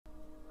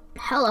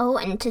Hello,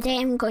 and today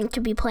I'm going to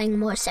be playing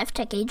more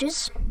SevTech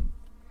Ages.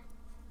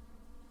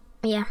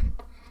 Yeah.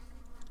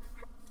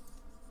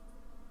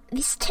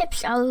 These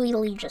tips are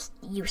really just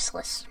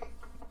useless.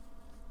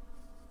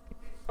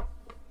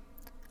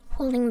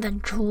 Holding the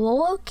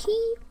drawer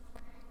key?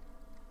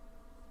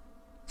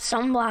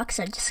 Some blocks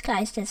are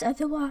disguised as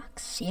other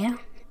blocks, yeah.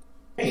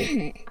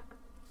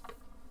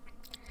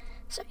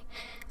 Sorry.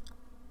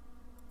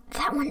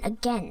 That one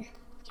again.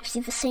 You see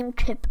the same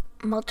tip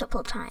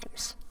multiple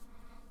times.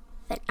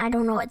 But I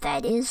don't know what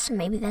that is.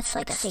 Maybe that's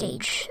like a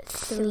stage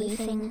 3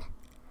 thing.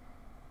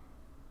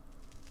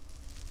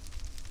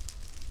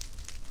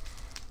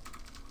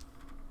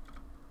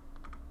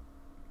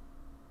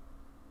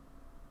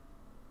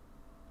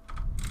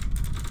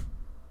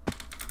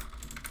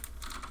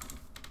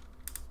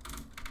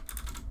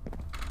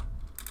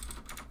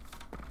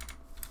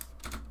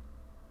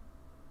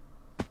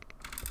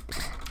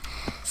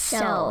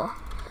 So,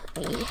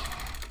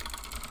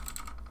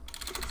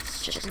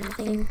 it's just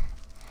nothing.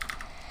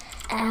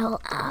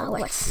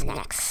 What's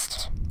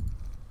next?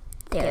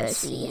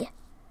 There's the...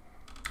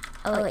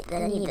 Oh wait,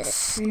 then I need the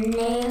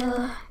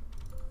snare,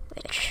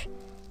 which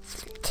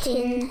is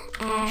tin,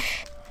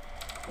 ash.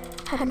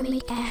 How to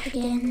make ash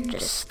again?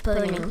 Just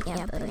burning,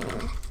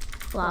 burning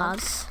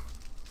logs.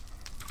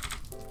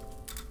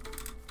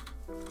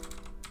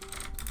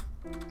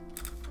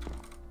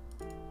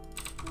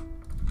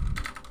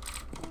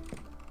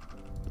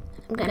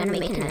 I'm gonna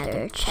make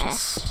another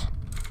chest.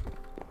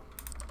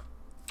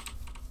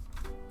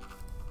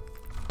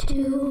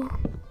 2.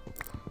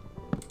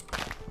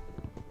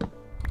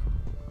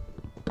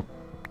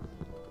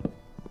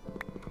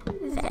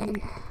 Then,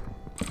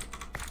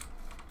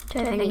 do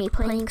I have any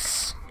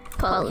planks?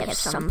 Probably have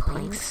some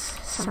planks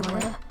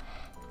somewhere.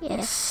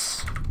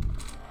 Yes.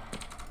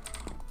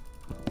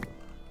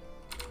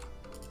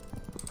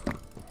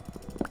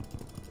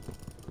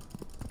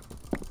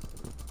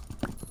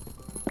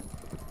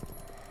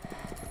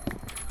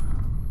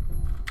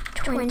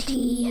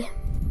 $20.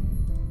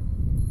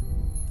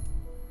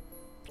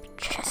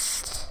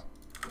 Chest.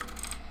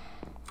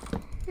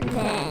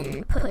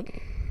 Then put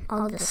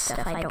all the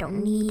stuff I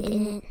don't need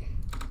in it.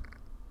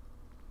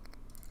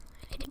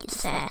 I could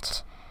use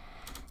that.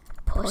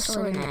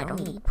 Porcelain, I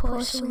don't need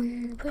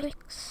porcelain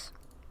bricks.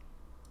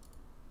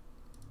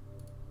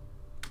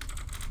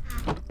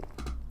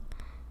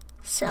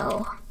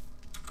 So,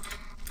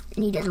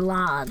 needed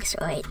logs,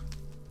 right?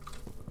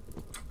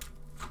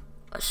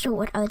 So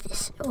what are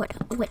this?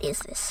 What is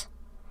this?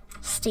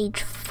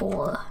 Stage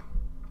 4.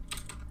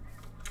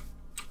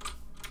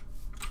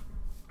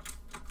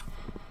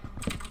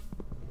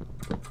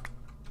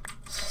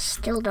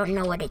 Still don't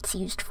know what it's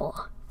used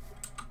for.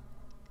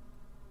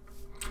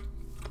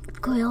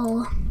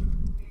 Grill.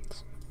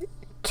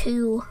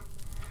 2.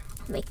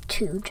 I'll make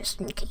 2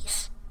 just in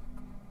case.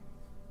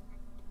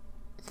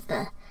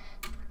 The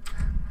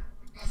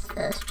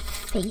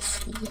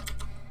facey.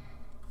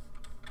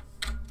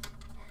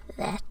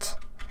 That.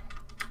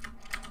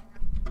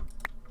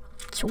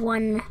 It's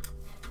 1.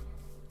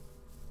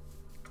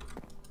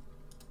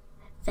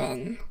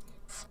 Then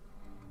it's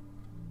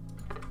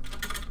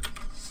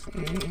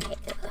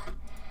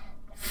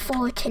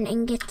 4 tin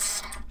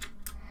ingots.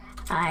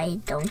 I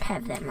don't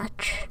have that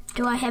much.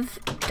 Don't I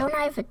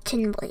have a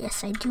tin block?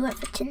 Yes, I do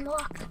have a tin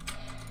block.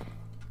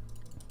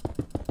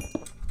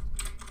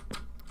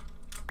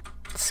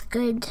 It's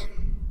good.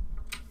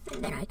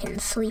 And then I can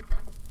sleep.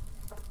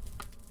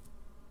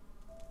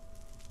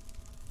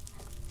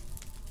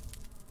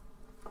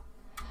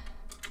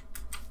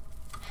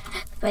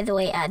 By the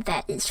way,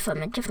 that is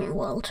from a different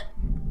world.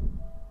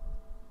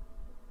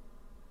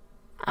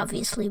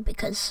 Obviously,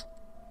 because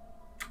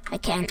I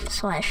can't /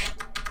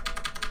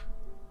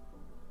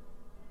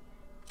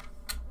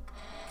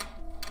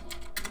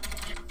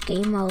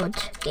 game mode,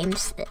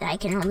 games that I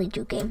can only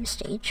do game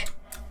stage.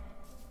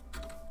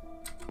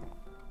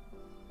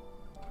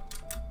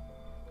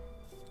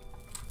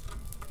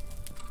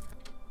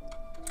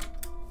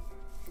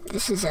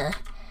 This is a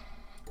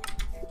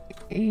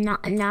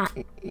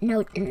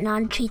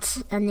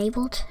non-cheats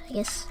enabled, I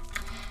guess.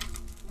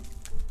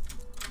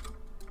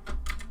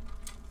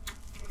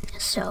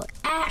 So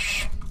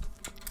ash,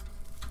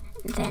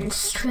 then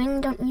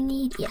string. Don't you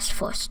need? Yes,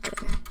 4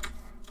 string.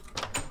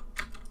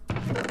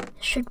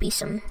 Should be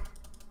some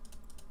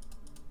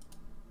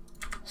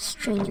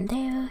string in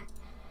there.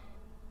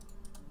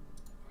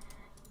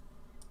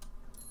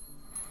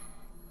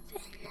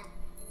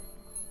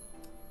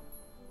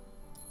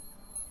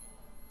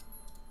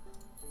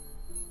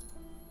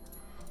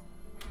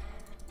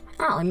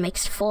 Oh, it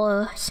makes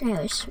 4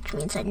 snares, which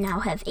means I now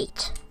have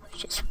 8,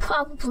 which is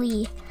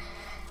probably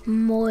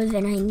more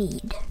than I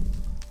need.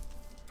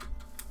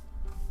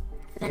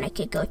 Then I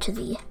could go to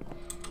the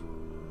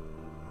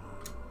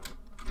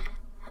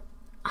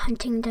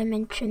hunting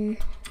dimension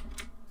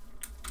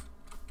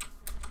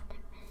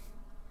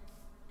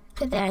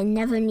that I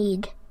never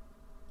need.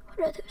 What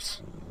are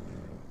those?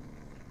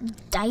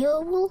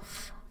 Dire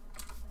wolf?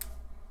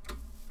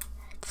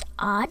 It's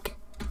odd.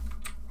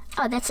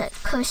 Oh, that's a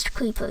cursed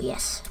creeper,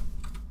 yes.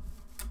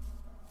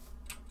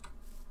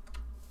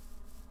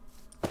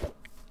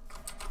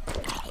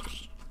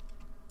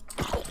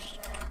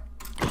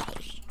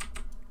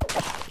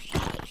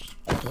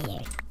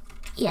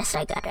 Yes,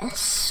 I got a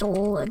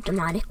soul or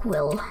demonic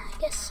will, I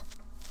guess.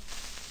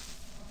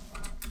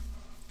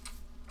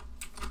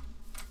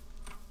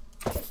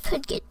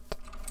 Could get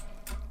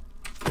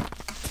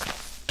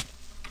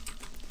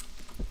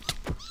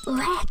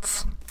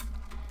rats.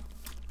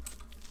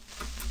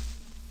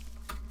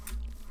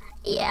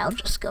 Yeah, I'll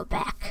just go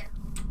back.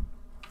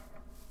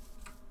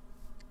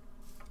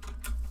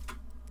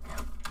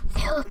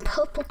 There are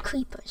purple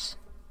creepers.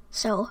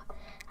 So,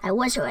 I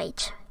was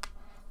right.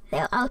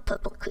 There are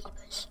purple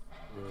creepers.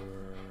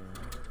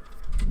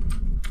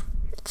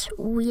 It's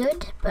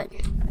weird, but...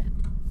 Is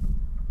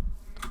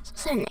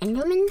that an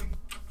Enderman?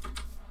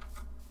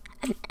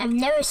 I've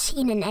never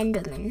seen an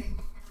Enderman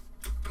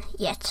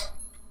yet.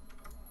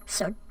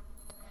 So...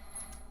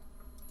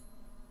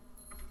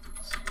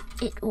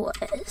 It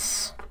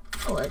was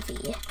for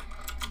the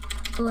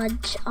blood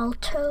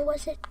altar,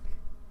 was it?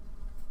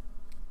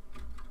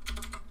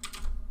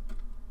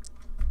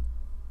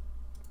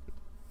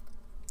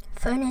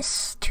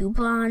 Furnace, 2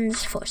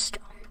 bronze, 4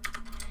 stone.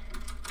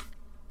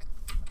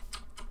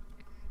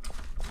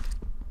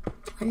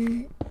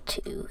 1,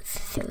 2,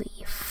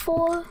 3,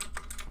 4.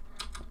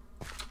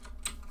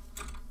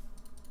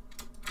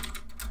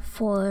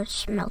 4,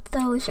 smelt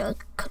those or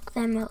cook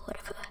them or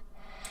whatever.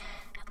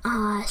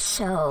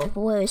 So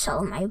where's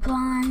all my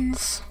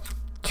bronze?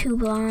 2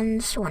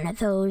 bronze, 1 of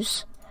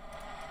those.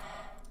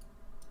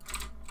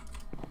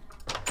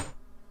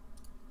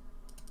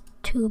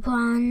 2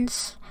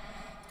 bronze.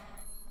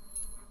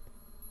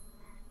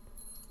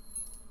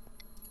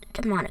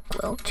 Demonic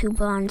will, 2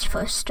 bronze,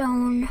 4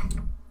 stone.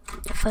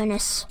 The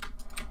furnace.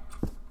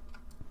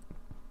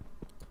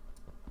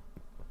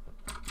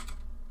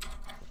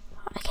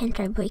 Why can't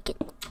I break it?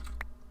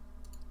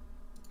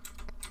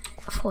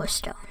 4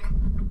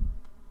 stone.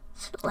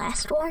 So the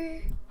last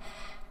one.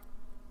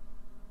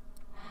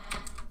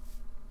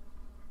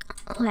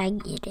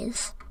 Laggy it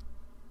is.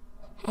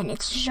 And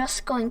it's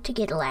just going to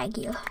get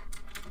laggier.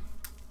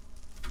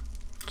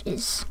 Which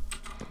is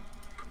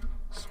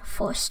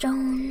 4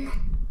 stone.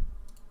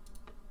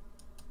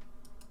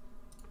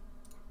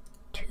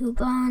 2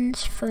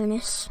 bronze,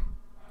 furnace.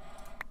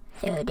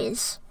 There it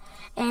is.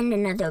 And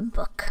another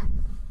book.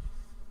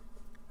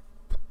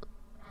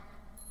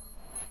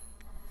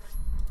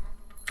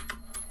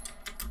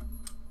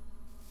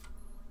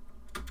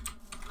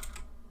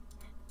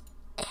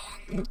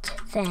 And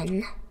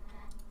then,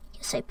 I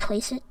guess I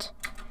place it.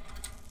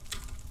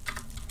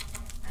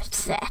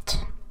 What's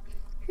that?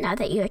 Now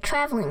that you're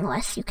traveling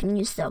less, you can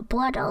use the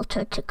blood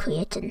altar to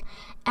create an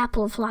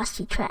apple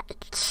velocity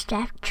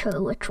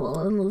stature, which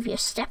will remove your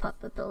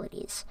step-up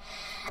abilities.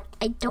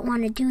 I don't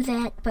want to do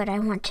that, but I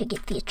want to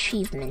get the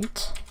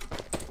achievement.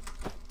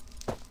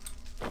 I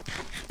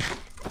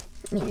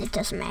mean, it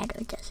doesn't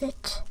matter, does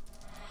it?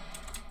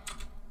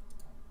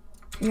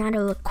 Not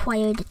a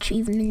required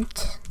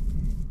achievement.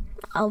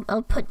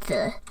 I'll put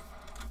the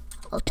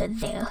altar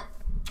there.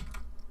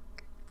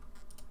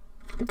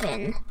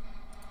 Then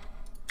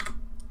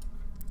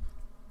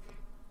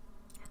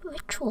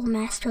Ritual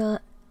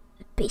Master,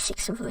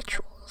 basics of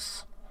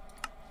rituals.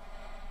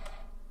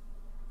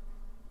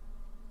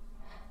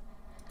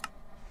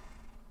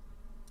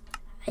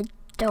 I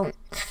don't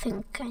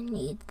think I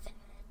need that.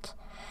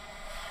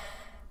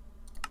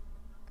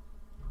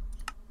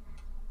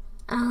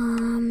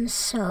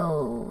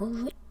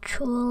 So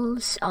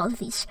rituals, all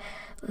these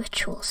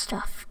ritual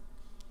stuff.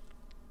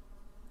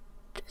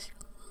 Just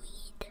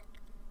read.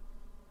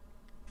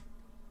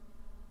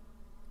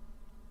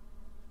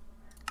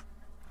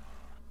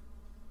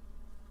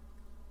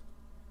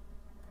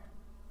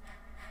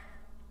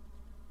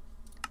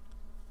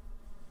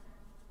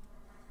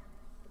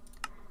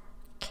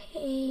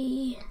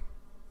 Okay.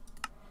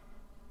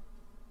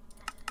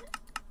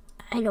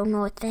 I don't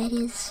know what that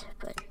is,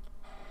 but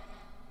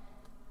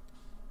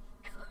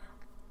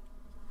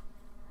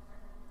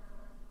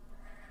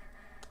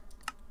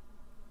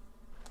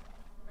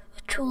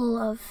ritual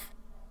of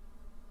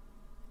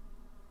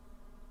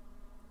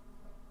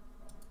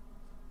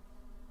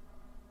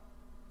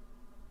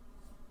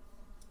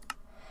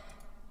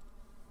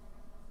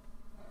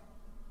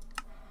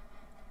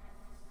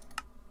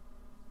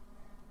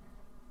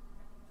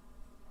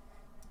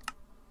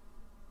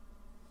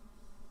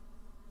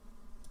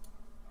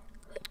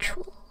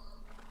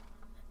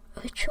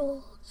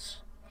rituals.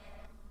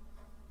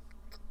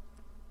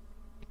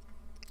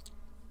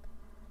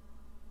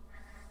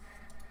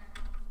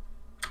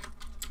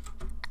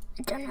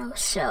 I don't know,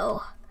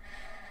 so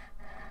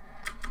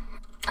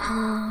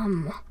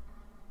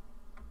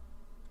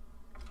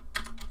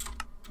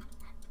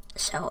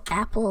so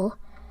apple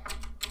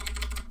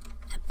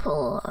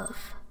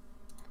of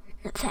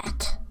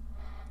that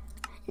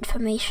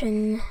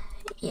information,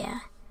 yeah,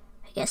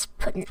 I guess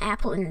put an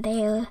apple in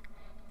there.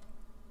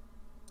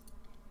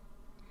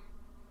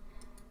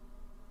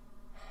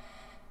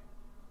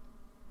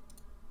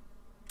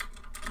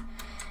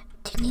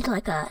 Do you need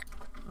like a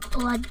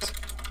blood?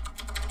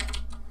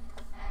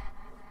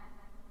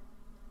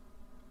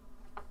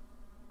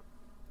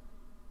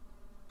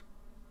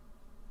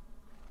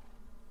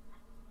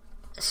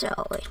 So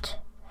wait,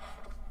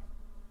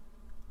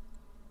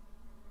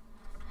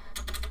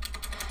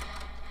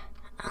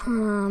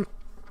 I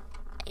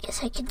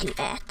guess I could do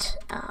that.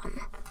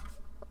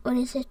 What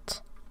is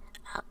it?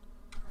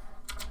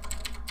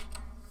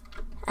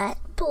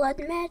 Blood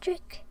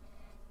magic.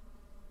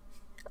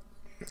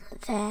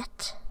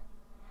 That.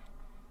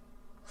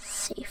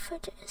 Safer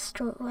to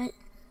destroy what?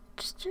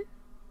 Just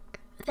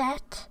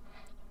that.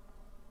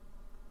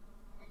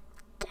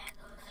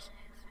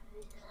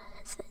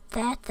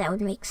 That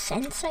would make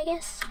sense, I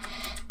guess.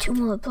 2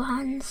 more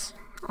bronze.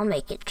 I'll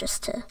make it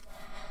just to.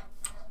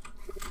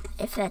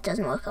 If that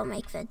doesn't work, I'll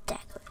make the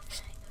dagger.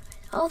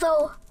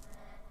 Although,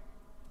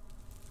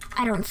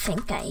 I don't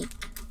think I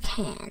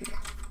can.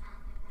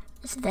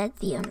 Is that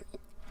the only?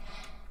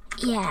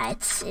 Yeah,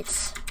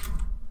 it's.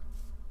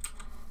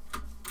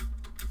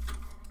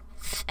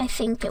 I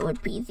think it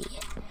would be the.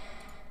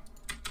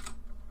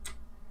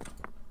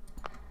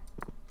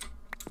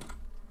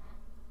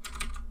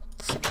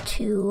 So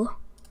 2.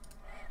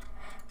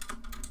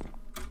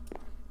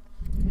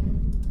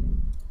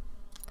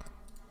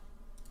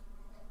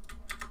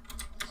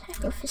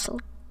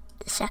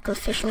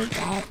 Sacrificial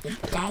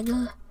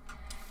dagger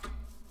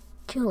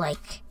to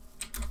like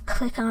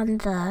click on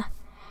the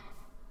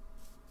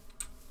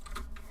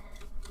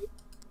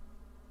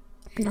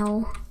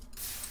no.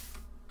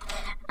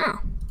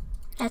 Oh,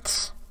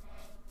 that's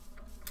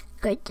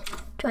good.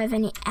 Do I have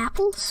any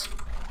apples?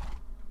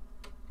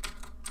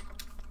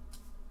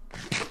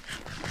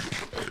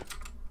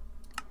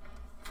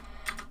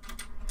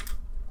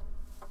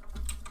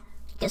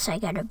 Guess I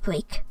gotta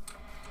break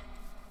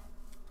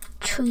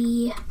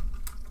tree.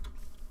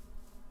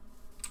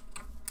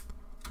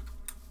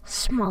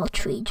 Small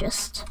tree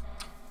just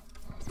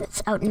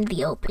that's out in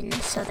the open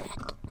so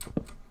that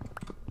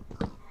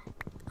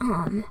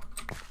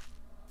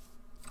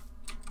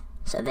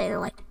so that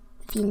like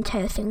the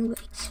entire thing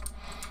breaks.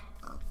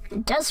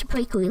 It does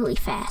break really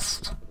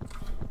fast.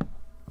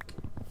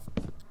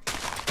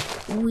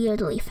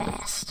 Weirdly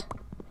fast.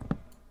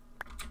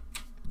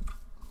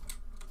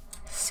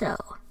 So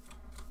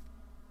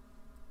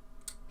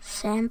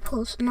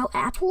samples, no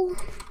apple,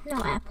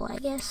 I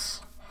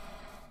guess.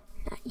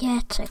 Not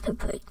yet. I could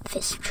break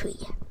this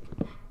tree.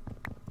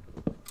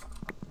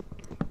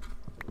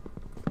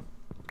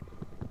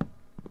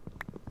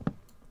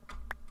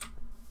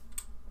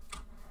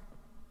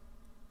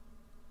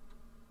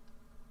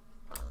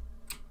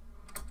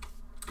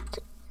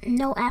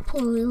 No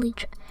apple really.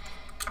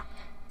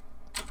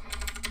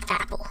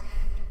 Apple.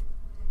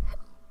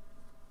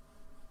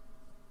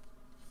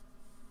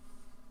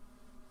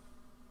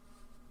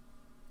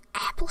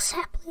 Apple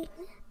sapling.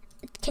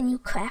 Can you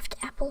craft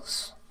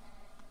apples?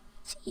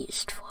 What's it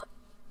used for?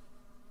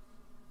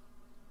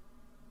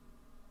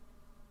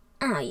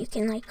 Oh, you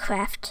can like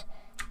craft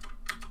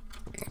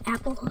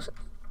apple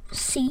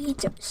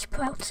seeds or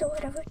sprouts or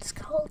whatever it's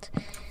called.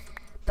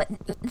 But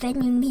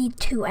then you need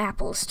 2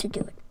 apples to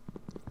do it.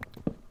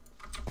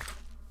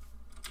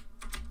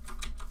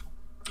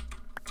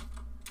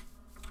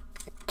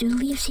 Do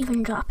leaves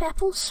even drop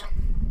apples?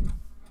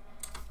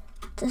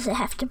 Does it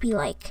have to be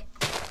like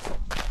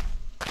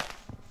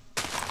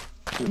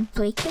you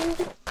breaking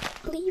the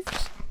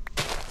leaves?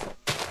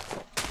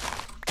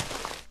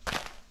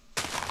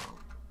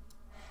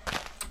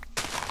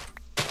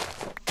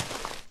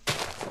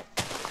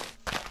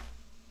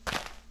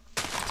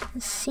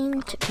 Doesn't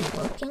seem to be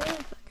working.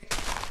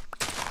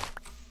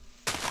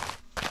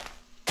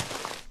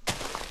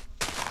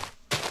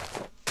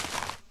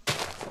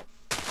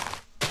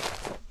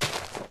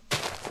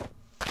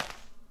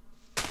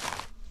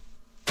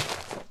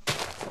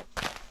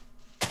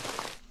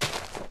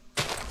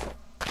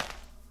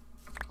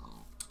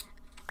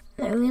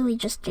 I really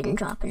just didn't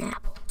drop an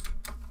apple.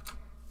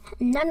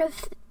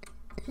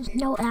 There's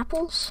no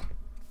apples?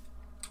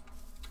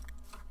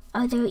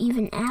 Are there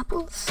even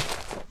apples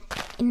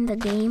in the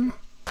game?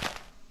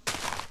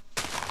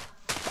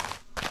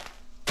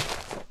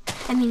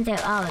 I mean,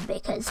 there are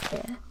because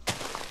they're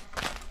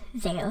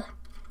there.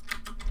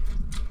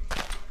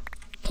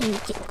 Can you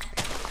get them?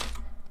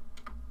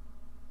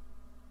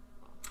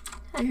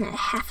 I'm at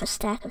half a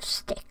stack of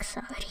sticks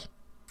already.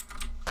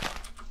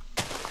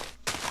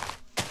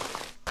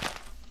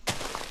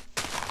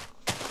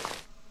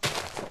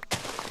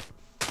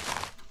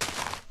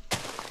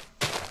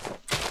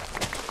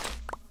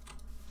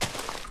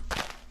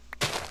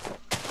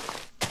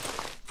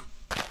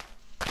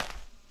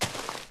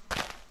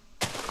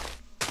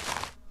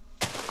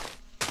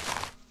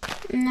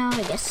 No,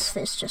 I guess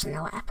there's just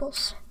no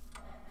apples.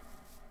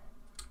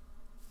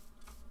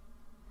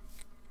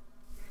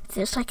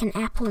 There's like an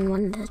apple in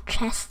one of the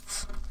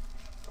chests.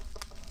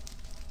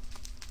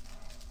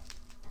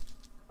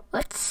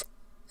 Let's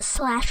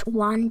 /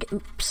 wand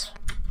oops.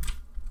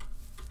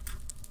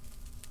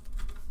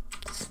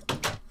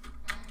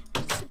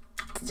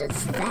 What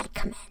does that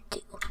command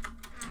do?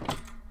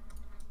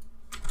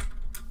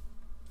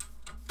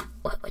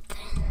 What would that?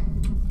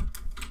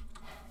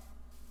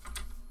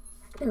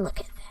 Let me look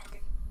at that.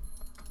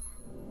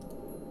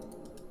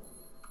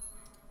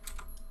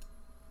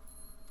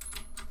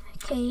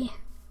 Okay.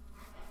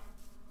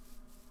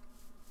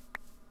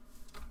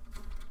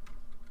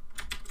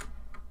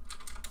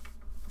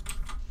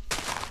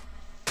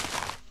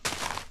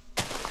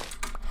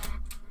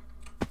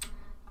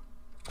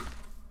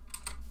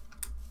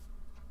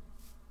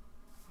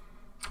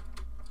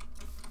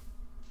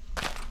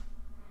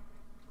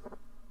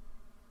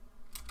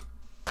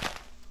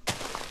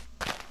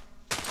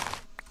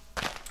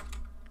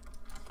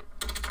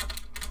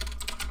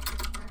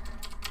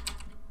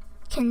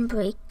 can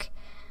break.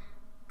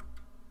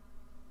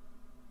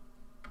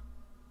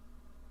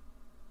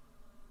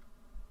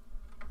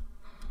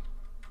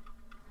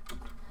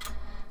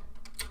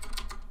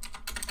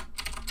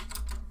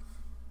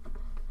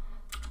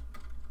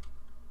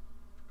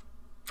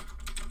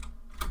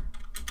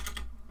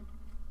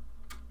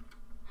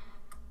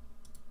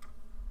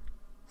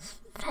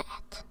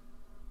 That.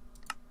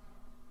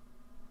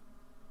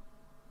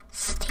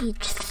 Stage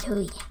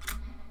 3.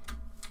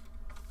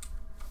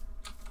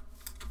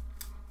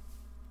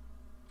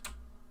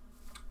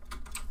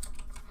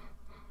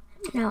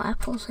 No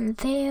apples in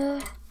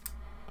there.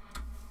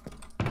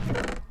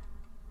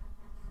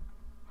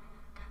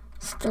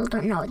 Still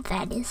don't know what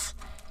that is.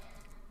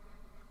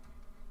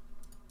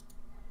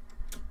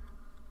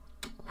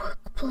 Work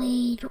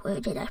blade. Where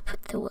did I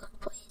put the work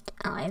blade?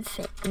 Oh, I have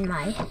it in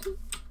my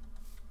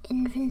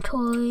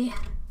inventory.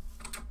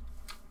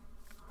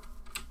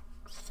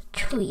 It's the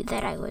tree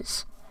that I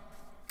was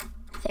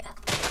there.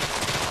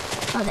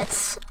 Oh,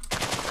 that's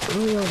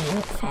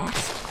really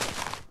fast.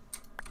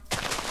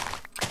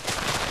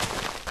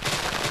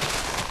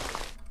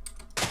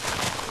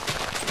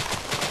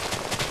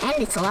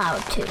 And it's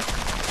loud too.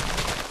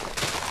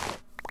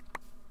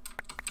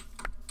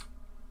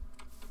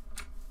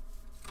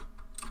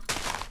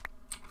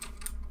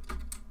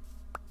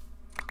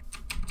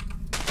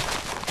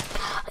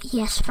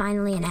 Yes,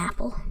 finally an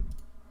apple.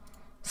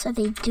 So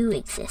they do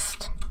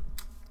exist.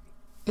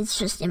 It's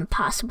just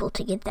impossible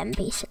to get them,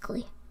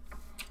 basically.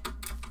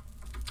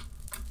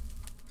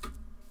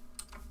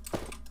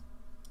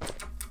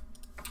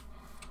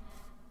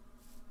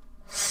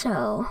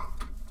 So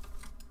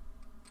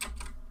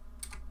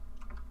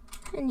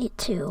I need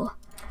to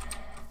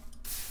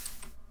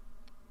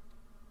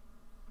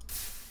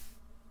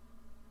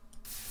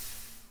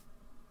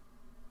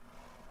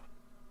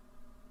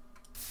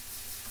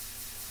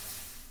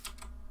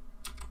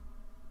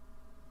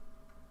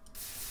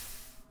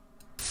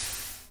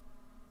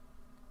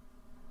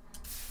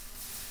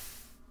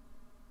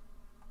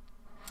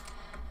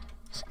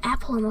this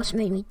apple almost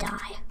made me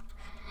die.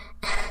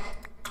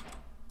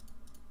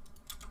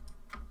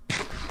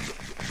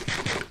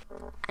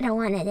 I don't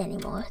want it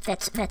anymore.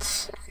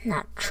 That's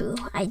not true.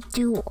 I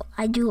do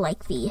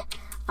like the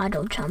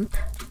auto jump.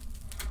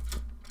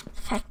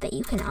 The fact that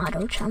you can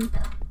auto jump.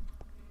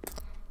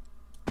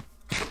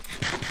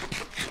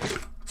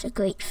 It's a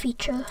great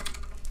feature.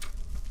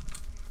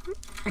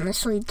 I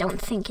honestly don't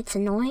think it's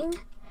annoying.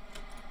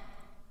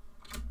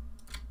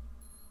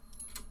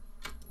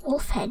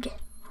 Wolf head.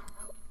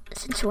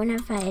 Since when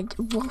have I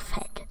had wolf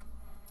head?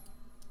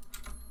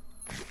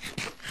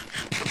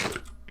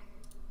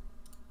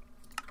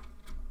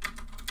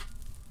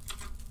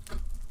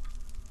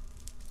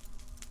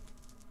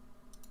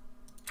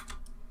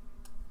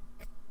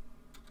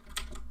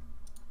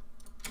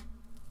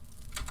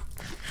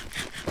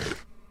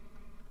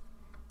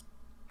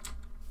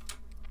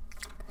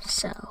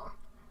 So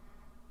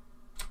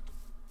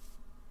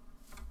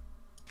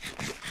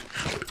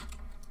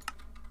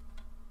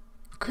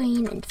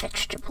green and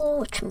vegetable,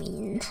 which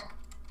means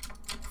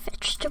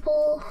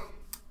vegetable.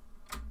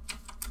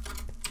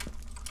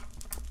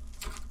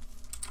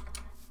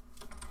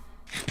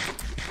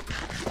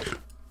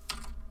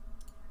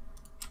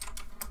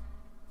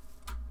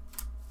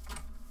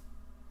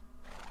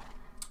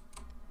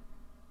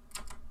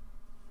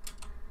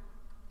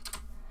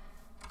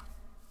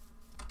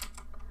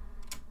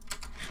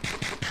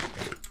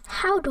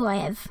 How do I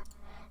have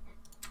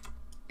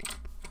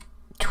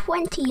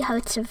 20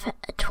 hearts of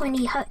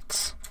 20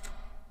 hearts?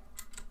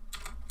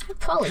 It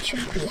probably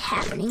shouldn't be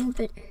happening,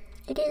 but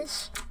it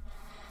is.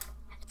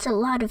 It's a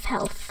lot of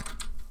health.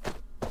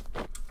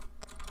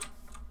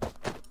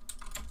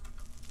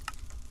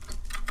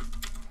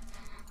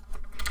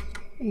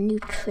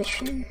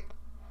 Nutrition.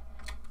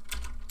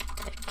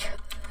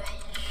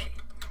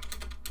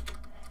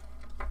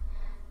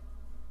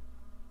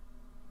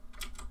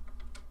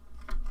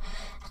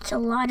 It's a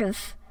lot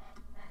of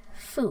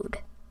food.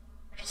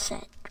 What is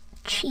that?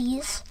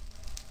 Cheese?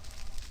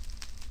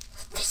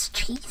 This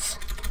cheese?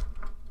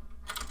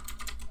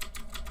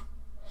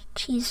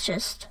 Cheese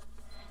just...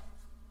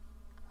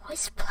 Why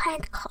does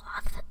plant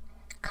cloth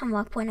come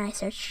up when I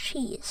search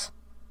cheese?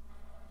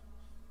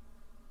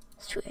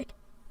 It's weird.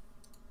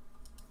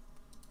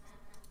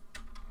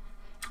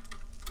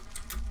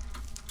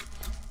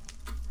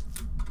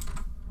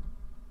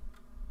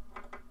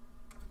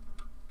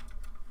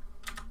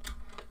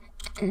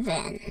 And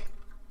then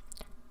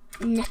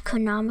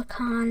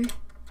Necronomicon.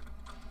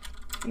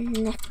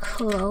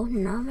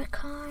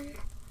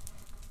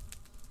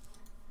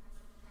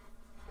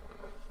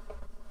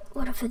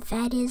 Whatever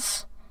that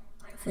is.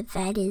 Whatever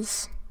that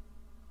is.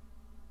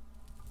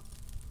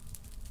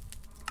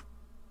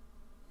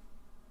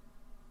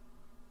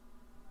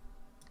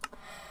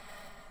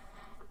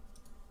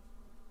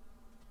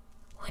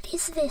 What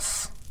is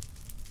this?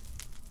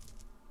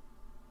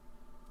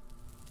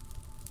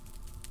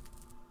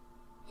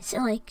 Is it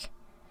like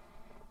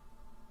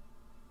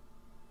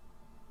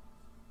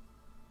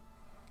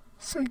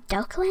some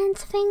Darklands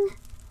thing?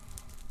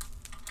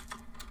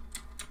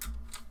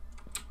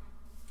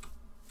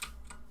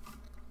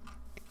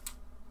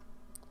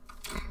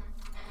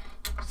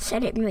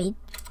 said it made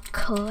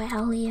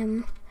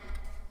corallium.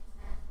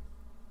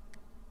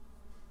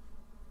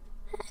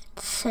 It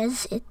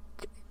says it,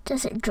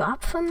 does it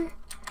drop from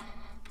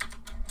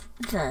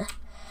the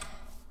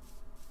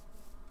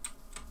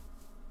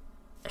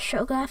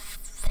Shoggoth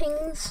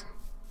things?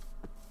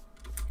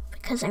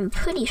 Because I'm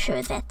pretty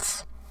sure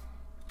that's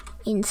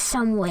in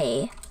some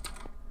way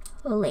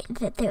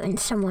that they're in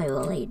some way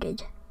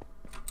related.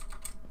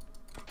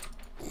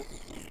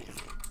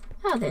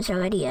 Oh, there's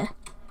already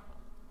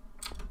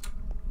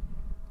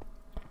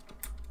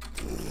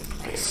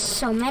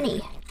so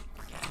many.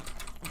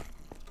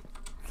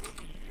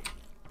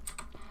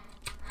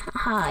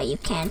 Haha, you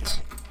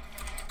can't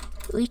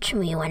reach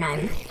me when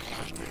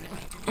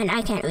and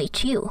I can't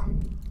reach you.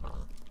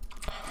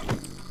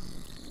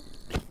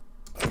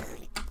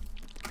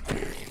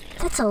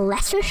 That's a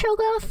lesser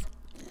Shoggoth?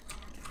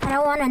 I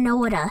don't want to know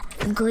what a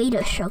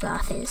greater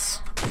Shoggoth is.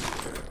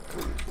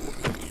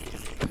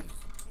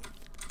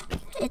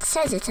 It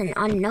says it's an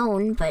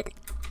unknown, but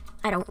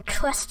I don't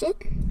trust it.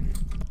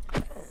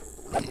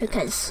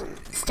 Because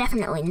it's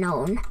definitely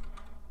known.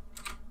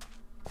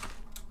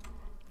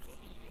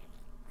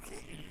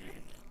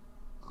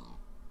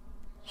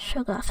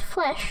 Shoggoth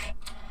flesh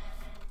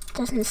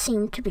doesn't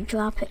seem to be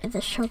dropping the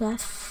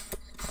Shoggoth,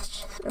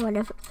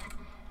 whatever,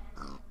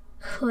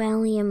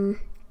 corallium.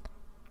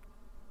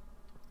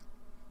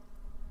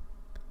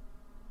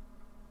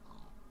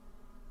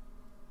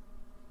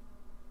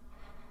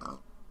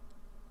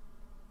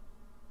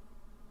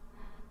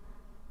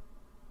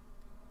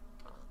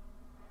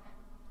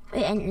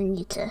 Wait, I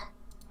need to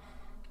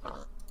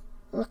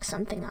look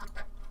something up.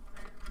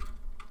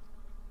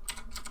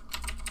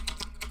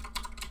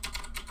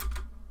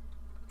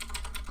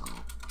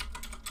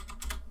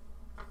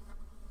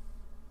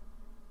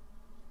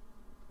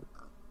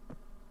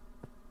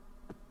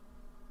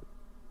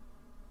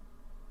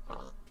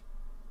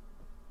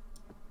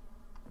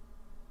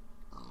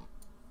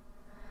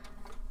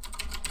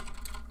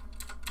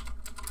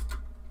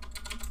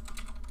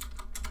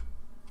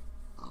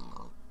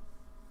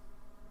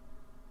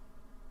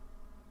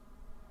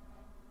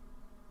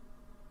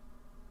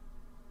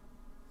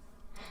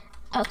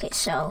 Okay,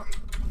 so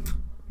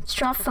it's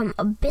dropped from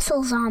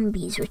abyssal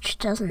zombies, which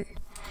doesn't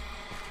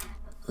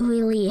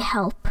really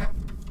help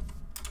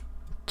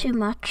too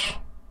much.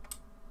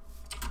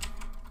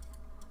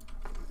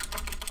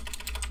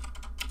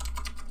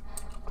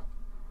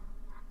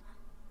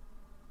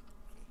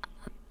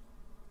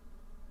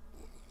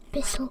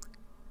 Abyssal.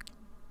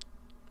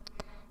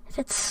 If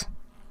it's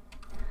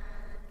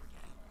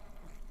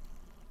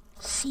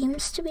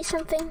seems to be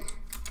something.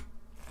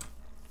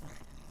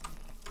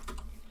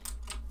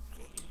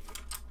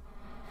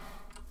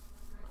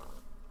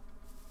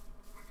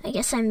 I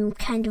guess I'm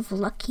kind of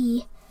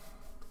lucky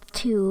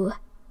to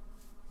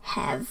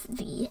have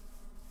the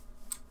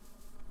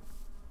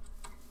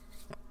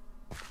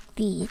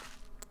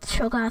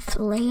Shoggoth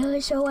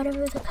layers or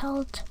whatever they're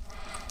called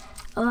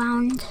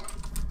around.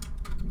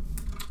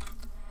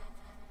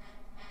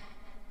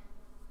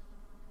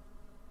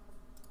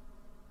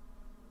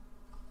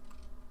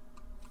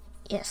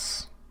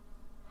 Yes.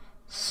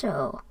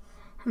 So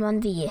I'm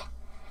on the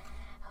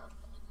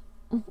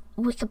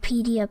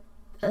Wikipedia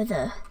or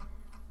the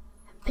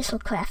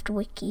Abyssalcraft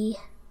wiki.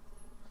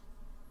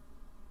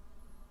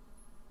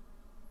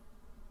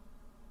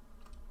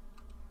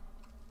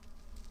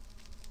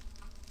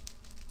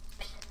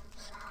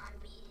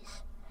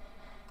 Zombies.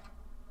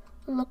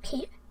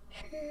 Location.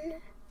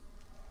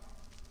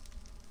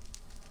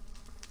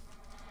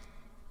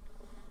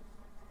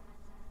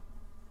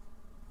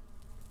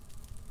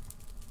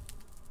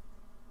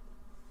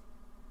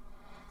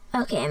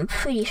 Okay, I'm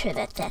pretty sure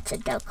that that's a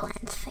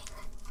Darklands thing.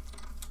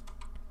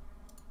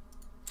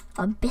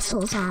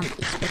 Abyssal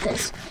zombies,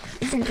 because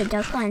isn't the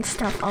Darklands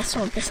stuff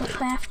also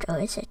Abyssalcraft, or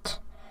is it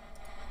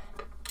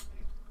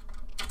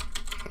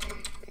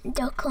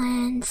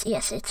Darklands?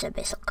 Yes, it's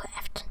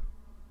Abyssalcraft.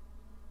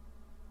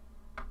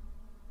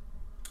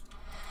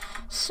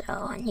 So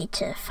I need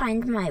to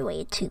find my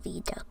way to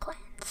the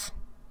Darklands.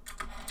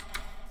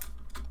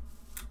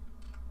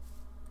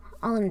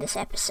 All in this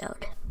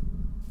episode.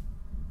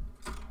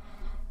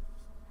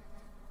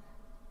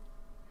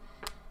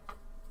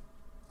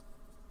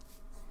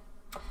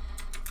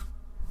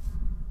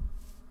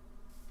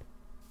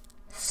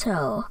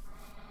 So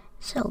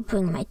I'll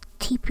bring my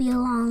teepee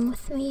along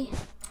with me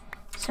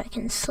so I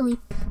can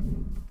sleep.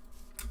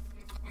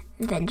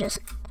 And then just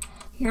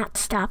not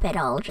stop at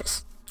all,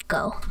 just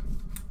go.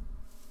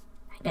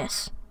 I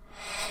guess.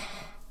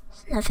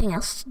 There's nothing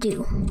else to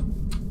do.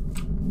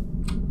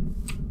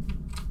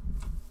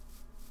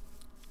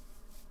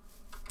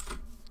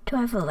 Do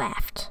I have a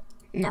raft?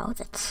 No,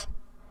 that's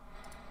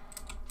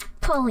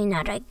probably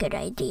not a good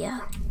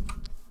idea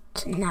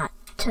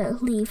to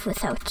leave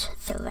without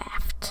the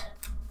raft.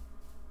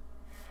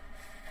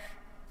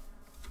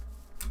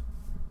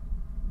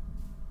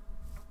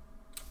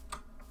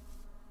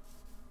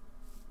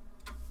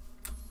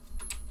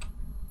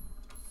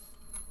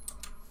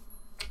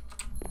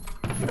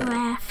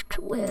 Raft,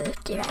 where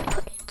did I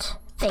put it?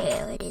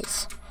 There it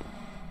is.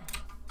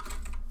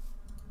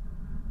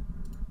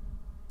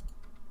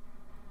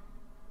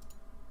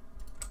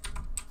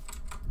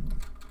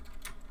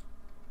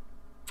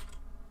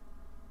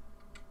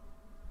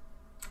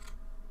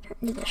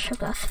 need a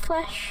Shoggoth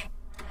Flesh.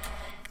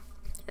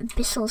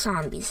 Abyssal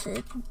Zombies,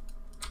 the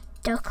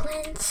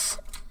Darklands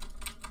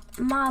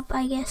mob,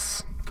 I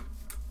guess.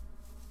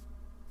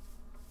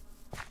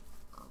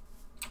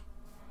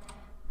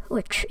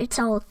 Which, it's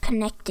all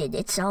connected,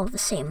 it's all the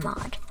same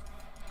mod.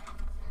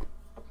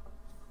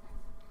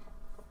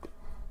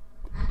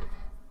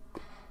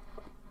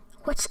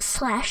 What's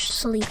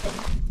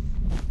 /sleeping?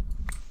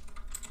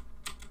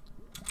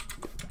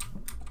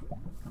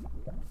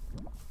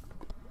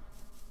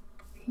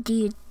 Do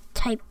you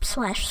type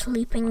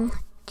 /sleeping?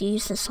 Do you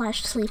use the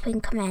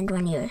 /sleeping command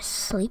when you're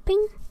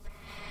sleeping?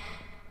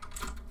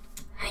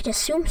 I'd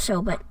assume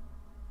so, but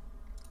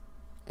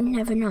you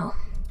never know.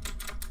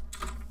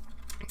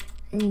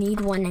 Need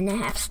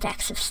 1.5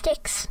 stacks of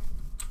sticks.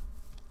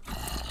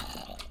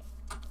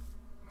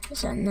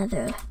 There's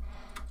another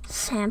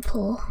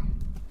sample.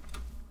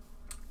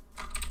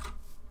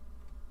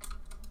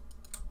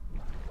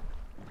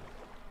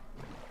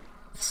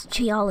 This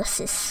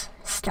geolysis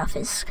stuff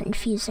is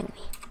confusing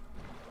me.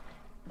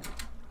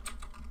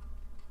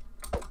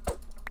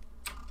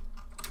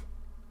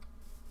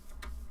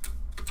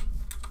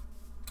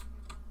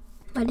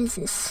 What is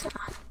this?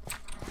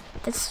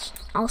 That's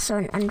also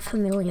an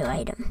unfamiliar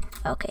item.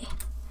 Okay.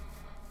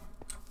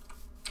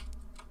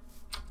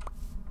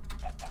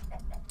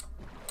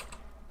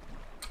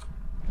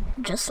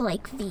 Just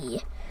like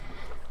the,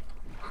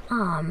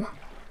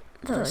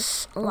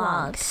 those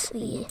logs,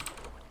 the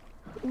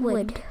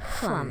wood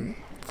from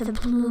the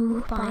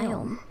blue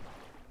biome.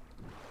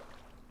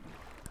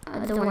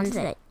 The ones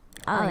that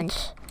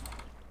aren't,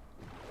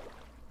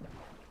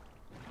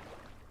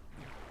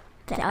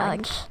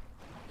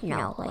 you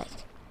know, like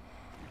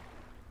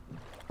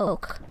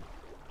oak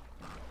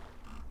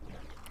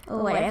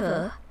or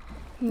whatever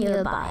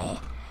nearby.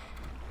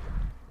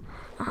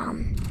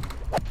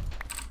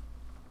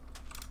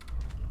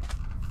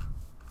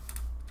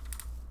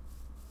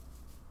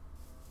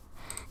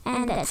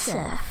 And that's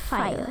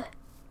fire.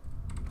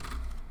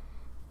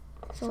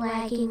 It's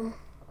lagging.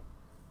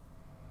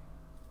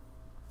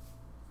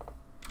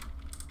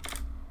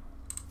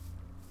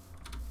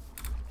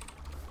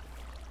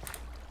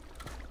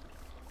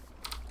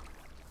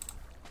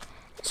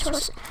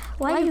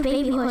 Why do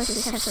baby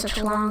horses have such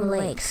long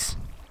legs?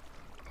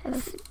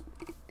 Have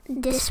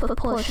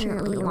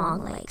disproportionately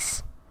long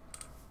legs.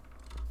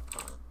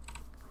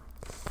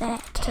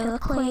 That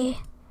terraclay.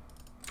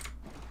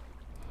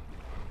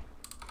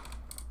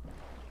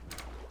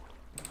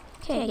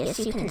 Okay, I guess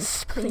you can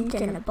sprint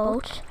in a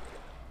boat.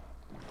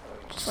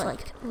 Just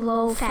like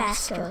row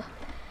faster.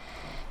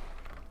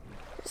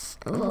 Just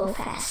row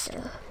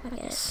faster, I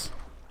guess.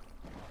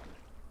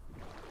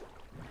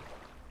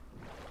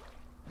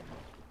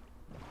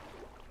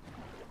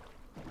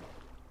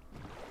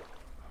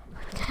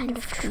 What kind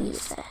of tree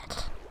is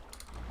that?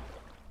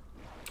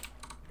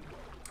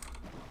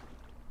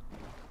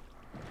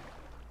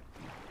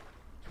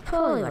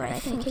 Probably what I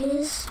think it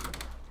is.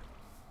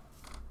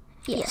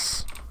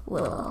 Yes,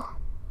 willow.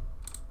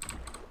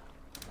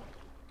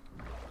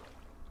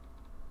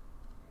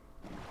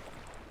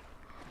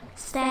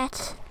 Is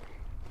that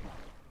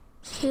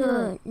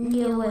here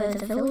near where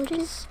the village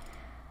is?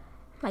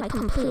 Like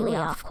completely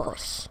off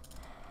course.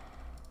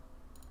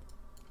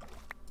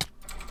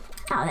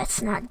 Oh,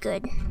 that's not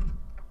good.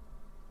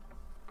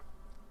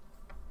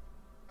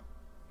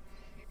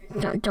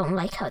 Don't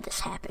like how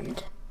this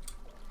happened.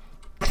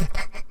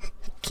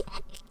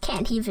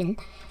 Can't even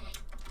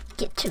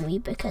get to me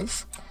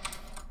because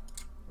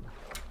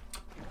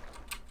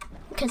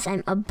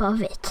I'm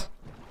above it.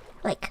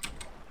 Like,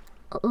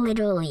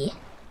 literally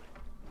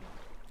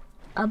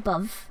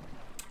above,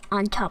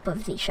 on top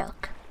of the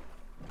shark.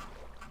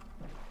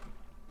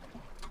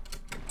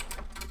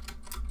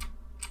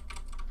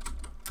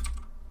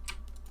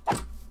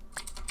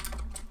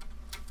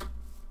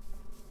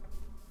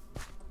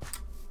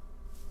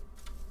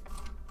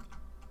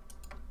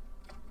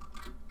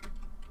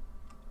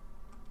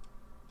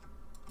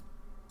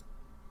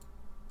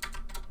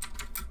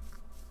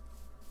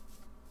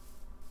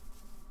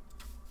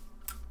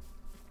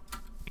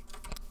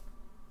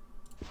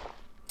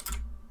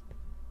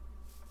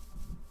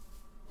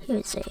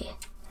 Here's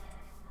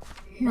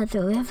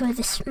another river.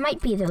 This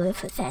might be the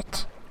river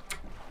that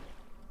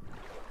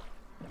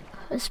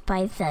was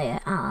by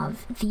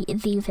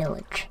the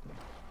village.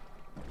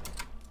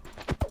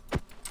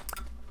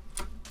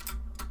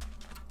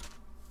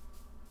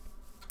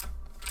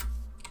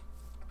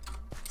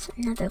 It's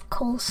another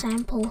coal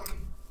sample.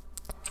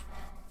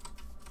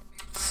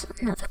 It's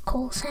another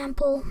coal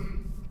sample.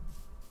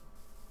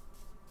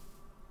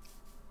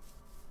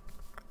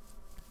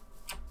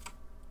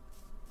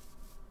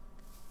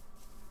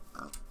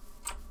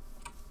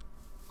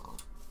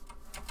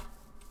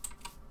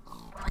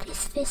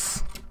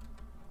 This.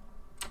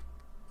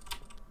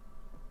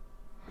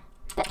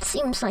 That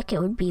seems like it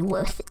would be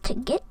worth it to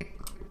get,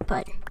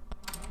 but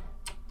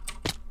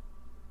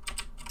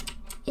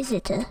is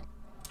it a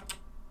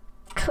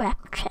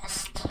trap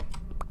chest?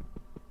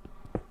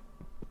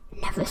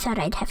 Never thought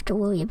I'd have to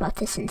worry about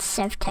this in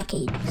SevTech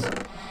Ages.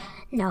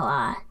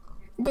 No,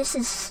 this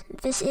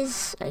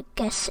is I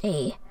guess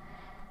this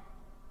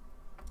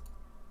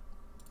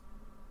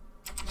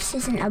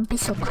is an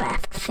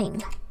Abyssalcraft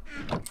thing,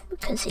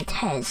 because it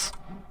has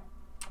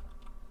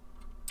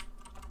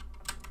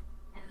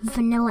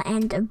vanilla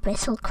and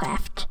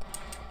Abyssalcraft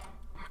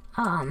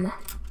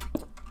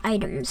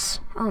items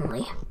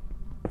only,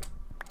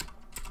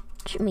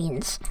 which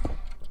means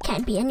it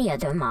can't be any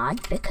other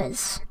mod,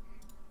 because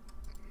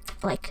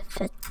like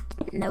that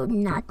would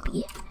not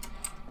be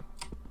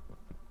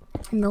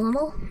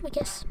normal, I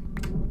guess.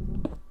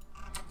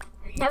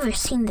 Never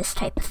seen this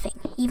type of thing,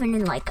 even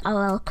in like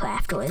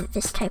RLCraft, where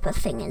this type of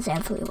thing is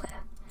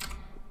everywhere.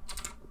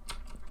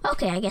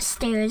 Okay, I guess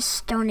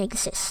stairs don't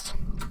exist.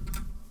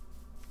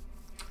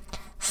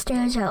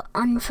 Stairs are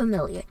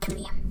unfamiliar to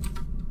me.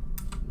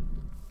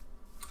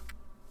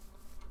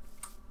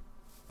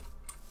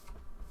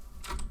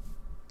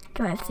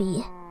 Do I have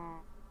the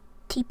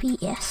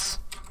TPS?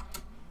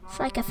 It's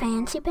like a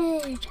fancy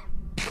bed.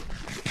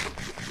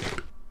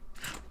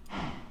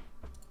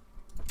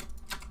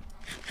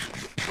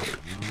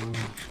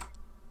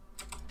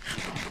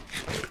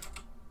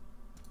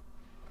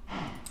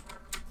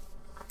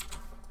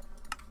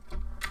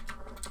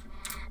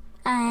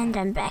 And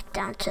I'm back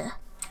down to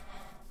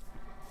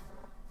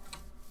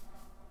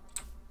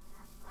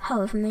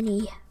however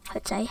many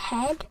huts I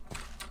had.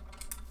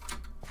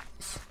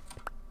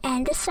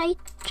 And a site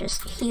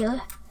just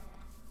here.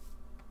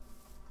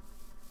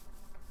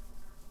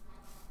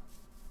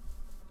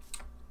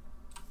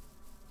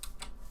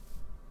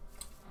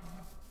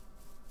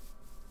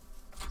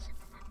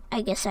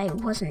 I guess I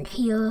wasn't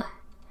here.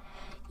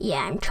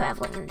 Yeah, I'm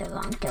traveling in the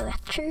wrong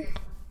direction.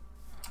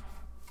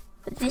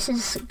 But this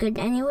is good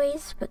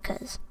anyways,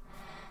 because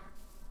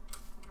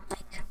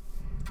like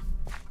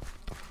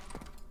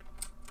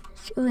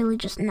it's really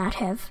just not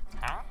have.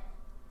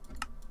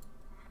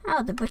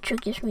 Oh, the butcher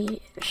gives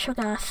me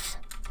Shoggoth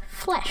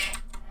flesh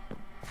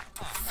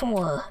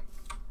for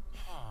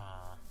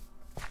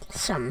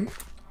some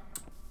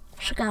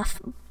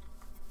Shoggoth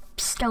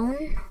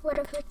stone,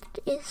 whatever it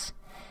is.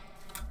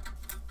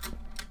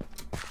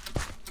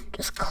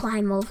 Just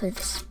climb over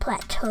this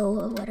plateau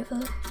or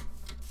whatever.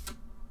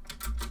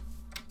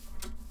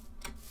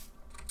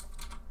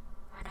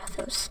 What are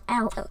those?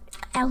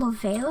 Aloe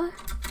vera?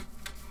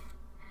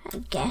 I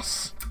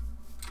guess.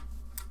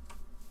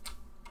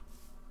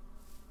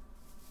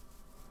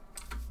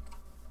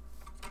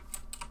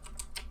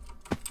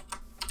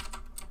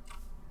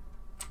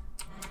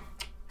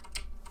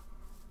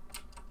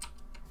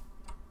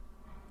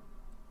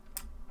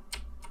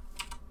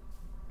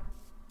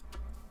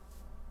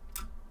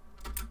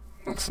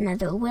 That's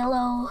another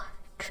willow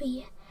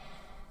tree.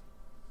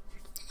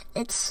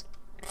 It's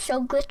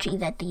so glitchy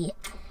that the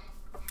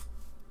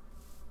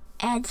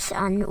ads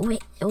on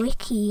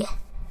wiki,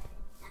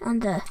 on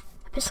the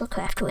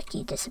Abyssalcraft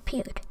wiki,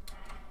 disappeared.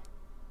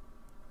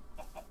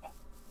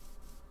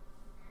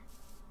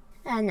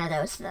 No,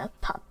 that was the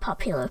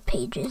popular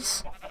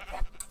pages.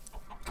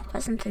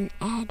 Wasn't an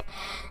ad.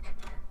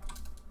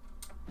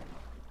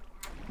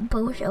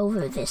 Boat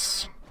over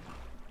this.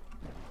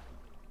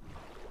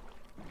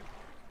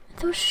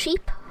 Those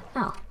sheep?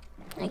 Oh,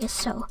 I guess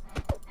so.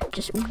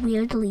 Just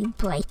weirdly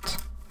bright.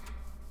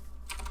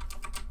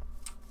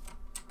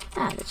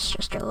 Ah, that's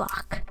just a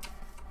rock.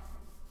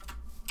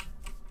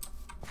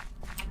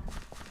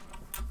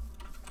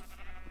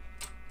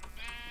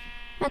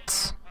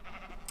 That's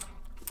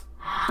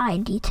high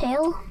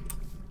detail.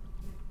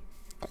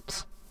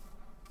 That's...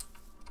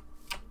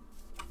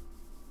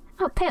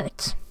 Oh,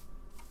 parrots.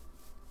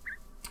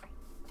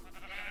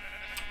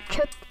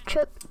 Chirp,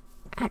 chirp.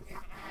 I don't know.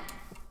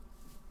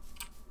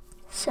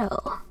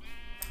 So...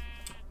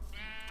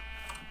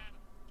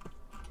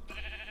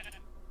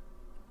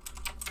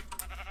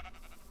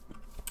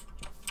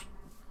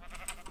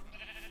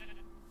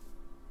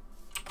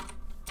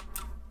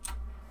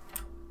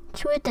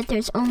 It's weird that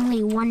there's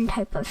only one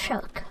type of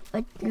shark,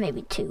 or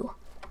maybe two.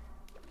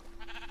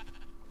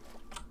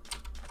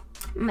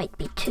 Might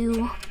be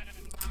two,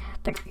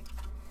 but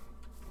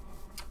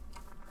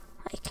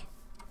like,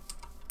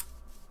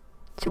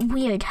 it's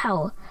weird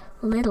how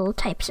little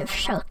types of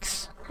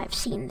sharks I've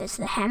seen. There's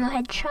the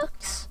hammerhead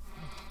sharks,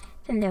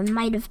 then there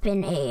might have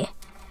been a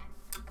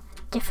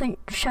different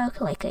shark,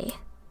 like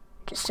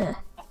just a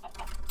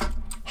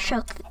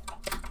shark,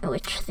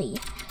 which the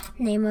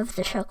name of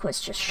the shark was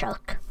just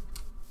shark.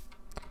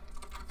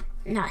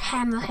 Not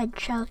hammerhead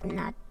shark,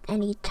 not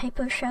any type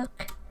of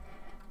shark.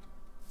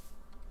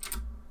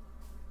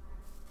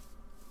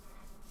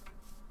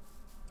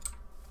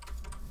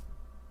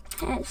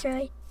 That's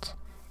right.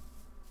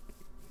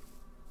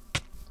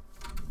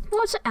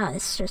 What's it? Oh,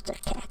 it's just a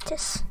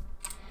cactus.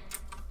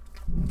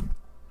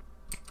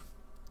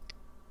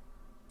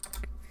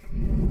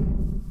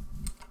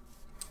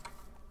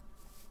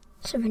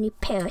 So many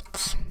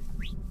parrots.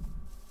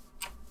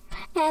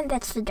 And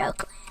that's the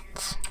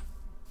Darklands.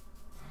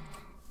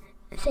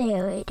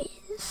 There it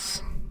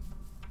is.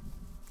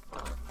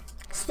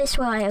 Is this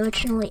where I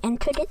originally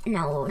entered it?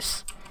 No, it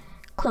was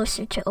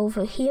closer to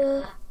over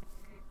here.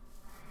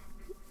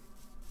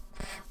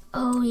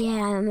 Oh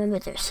yeah, I remember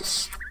there's a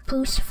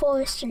spruce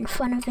forest in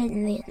front of it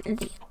and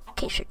the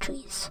acacia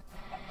trees.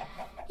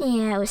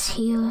 Yeah, I was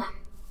here.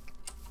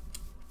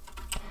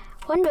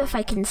 Wonder if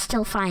I can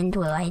still find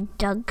where I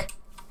dug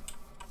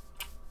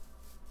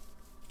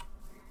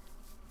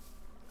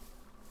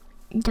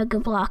a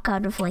block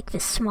out of like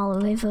this small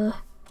river.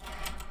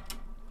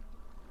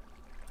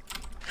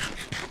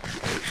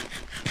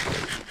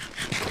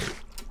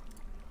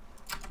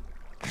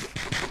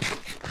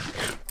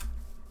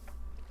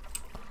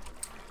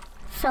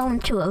 Fell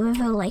into a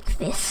river like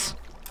this.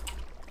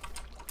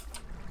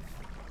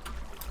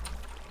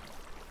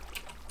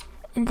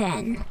 And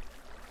then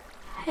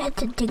I had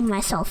to dig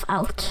myself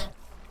out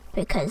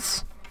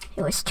because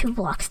it was 2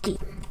 blocks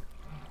deep.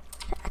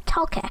 A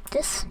tall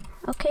cactus,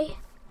 okay.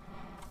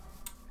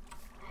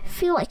 I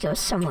feel like it was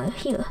somewhere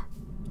here.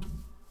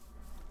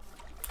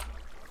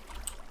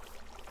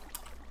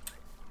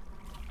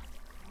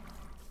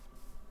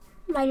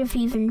 Might have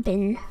even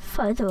been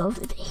farther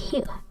over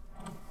here.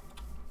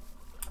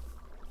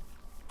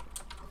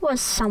 Was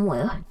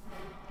somewhere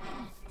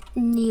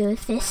near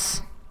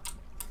this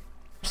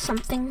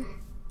something.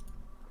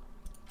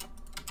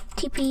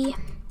 TP.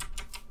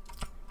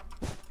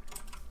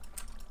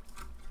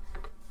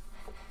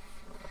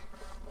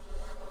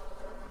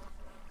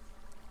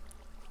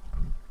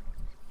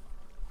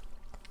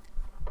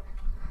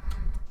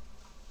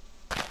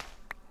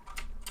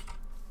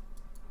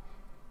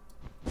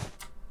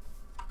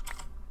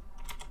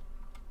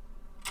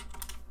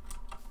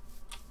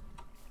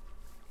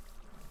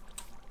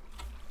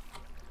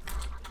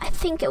 I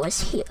think it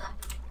was here.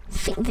 I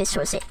think this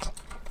was it.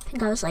 I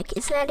think I was like,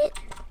 is that it?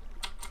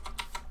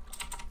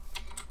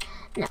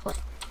 No.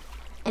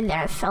 And then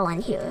I fell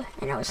in here,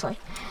 and I was like,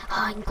 oh,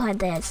 I'm glad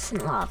there's some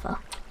lava.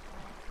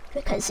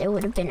 Because it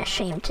would have been a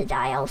shame to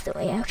die all the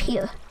way out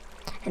here.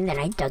 And then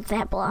I dug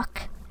that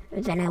block.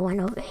 And then I went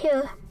over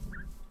here.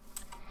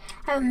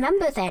 I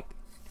remember that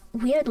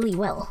weirdly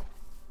well.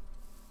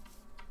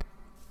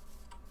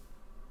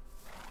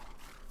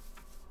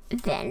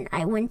 Then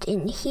I went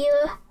in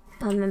here.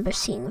 I remember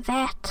seeing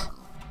that.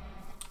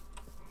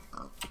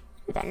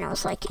 Then I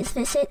was like, is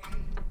this it?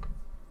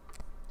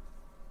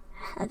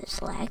 Oh,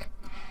 there's lag.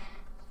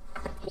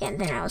 Yeah, and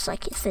then I was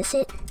like, is this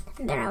it?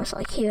 And then I was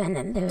like, here, and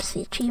then there was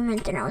the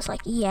achievement, and I was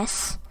like,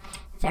 yes.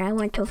 Then I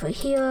went over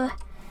here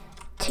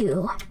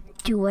to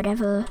do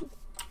whatever,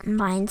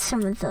 mine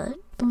some of the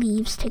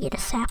leaves to get a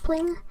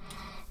sapling.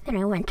 Then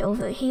I went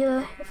over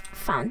here,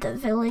 found the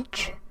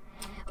village,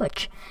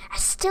 which I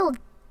still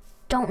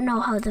don't know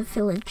how the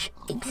village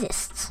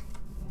exists.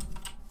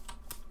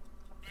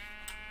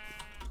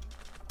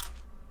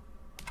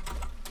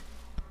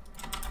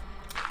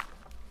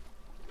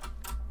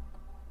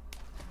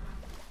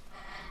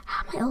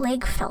 My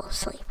leg fell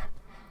asleep.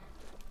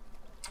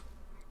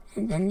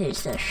 And then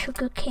there's the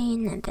sugar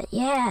cane, and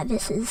yeah,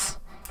 this is,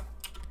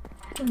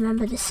 I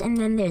remember this, and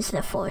then there's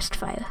the forest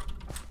fire.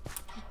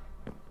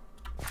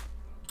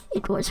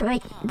 It was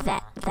right,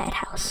 that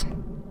house.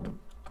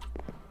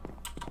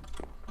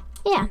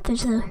 Yeah,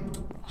 there's a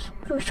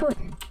short.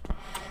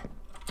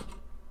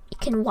 You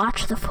can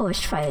watch the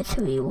forest fire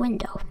through your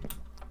window.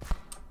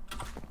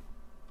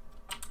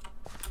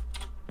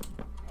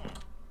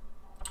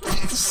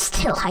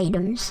 Still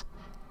items.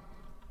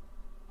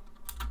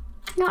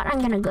 You know what,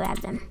 I'm gonna grab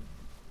them.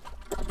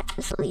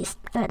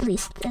 At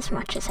least as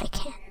much as I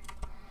can.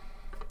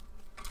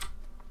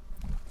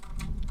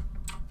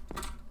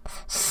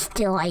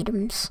 Still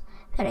items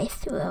that I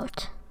threw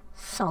out.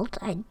 Salt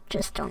I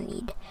just don't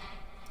need.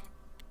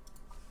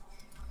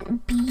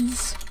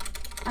 Bees.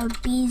 Are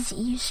bees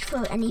used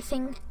for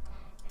anything?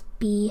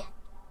 Bee.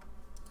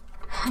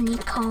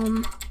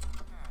 Honeycomb.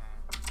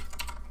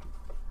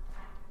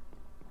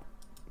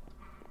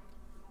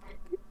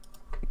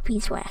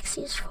 Beeswax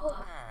used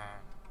for.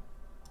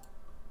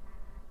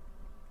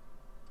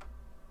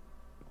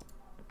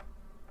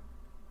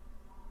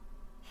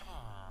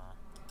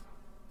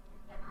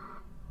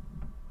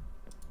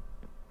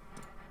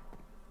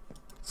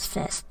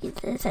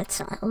 That's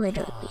not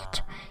literally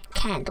it.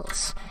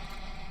 Candles.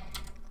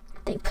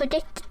 They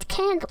predicted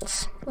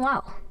candles.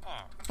 Wow.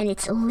 And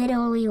it's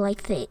literally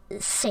like the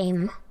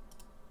same.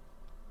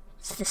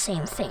 It's the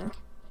same thing.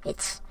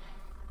 It's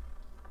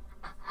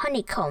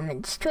honeycomb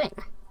and string.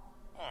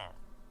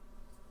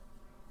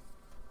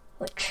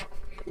 Which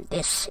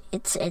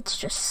it's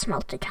just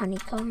smelted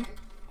honeycomb.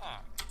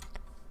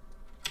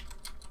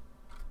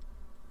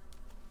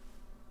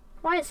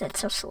 Why is that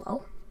so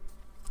slow?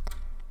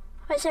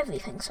 Why is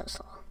everything so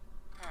slow?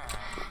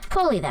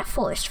 Probably that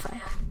forest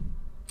fire.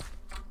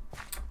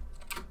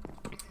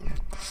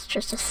 It's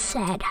just a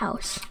sad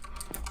house.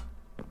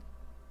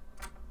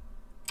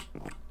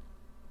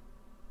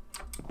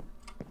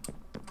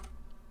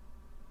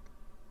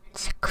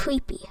 It's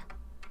creepy.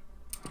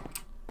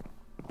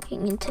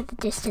 Looking into the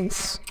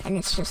distance, and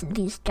it's just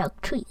these dark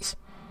trees.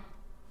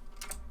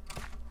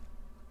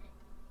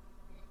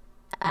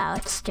 Oh,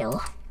 it's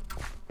still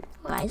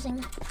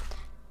rising.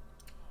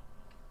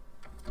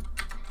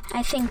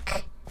 I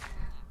think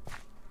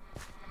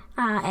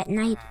at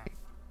night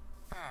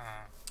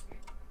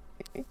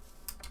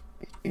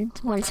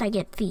once I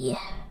get the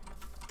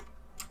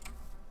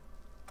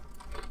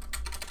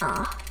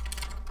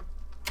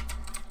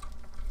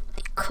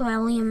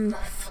Corellium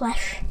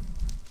flesh.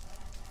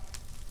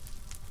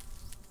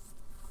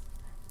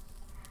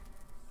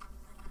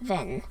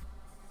 Then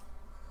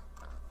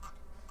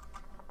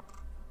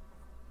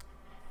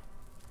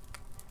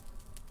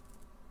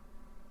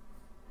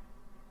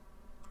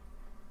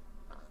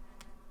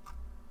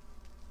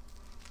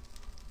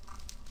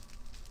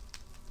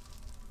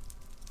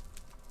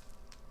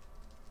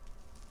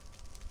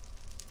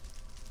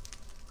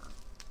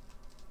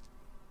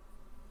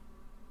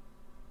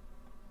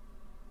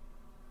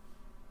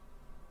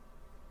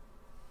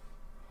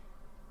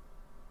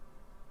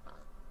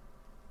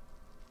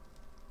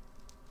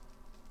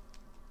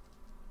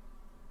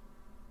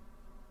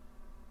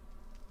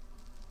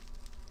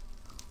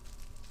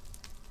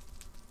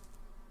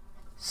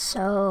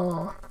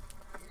so,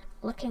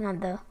 looking on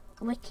the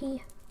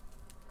wiki,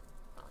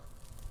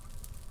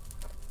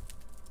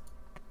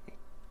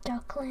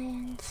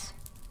 Darklands.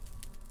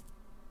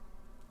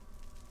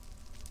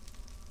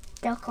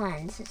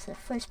 Darklands is the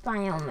first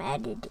biome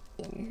added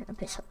in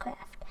Abyssal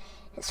Craft.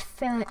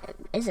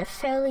 Is a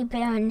fairly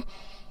barren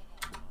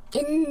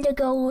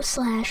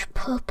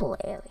indigo/purple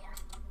area.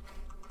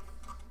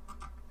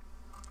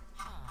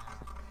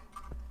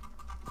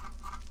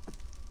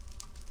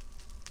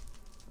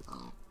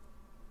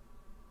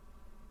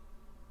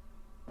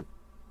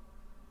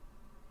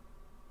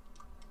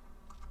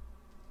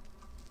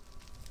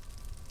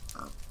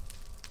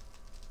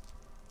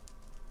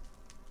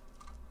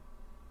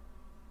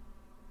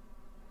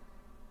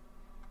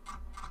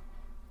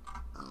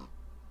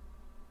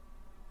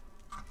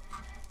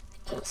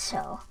 Okay,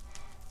 so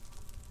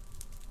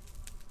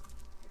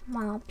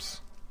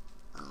mobs,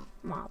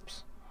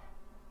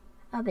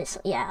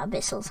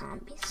 abyssal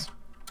zombies.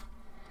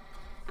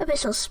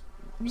 Abyssal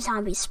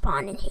zombies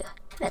spawn in here.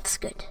 That's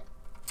good.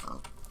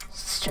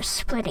 It's just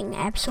spreading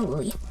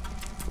absolutely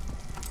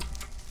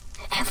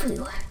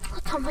everywhere.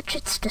 Look how much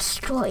it's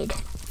destroyed.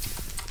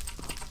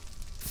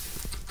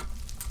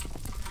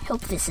 I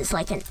hope this is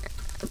like an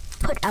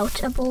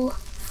put-outable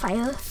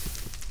fire.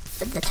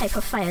 The type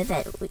of fire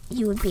that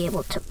you would be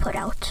able to put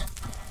out.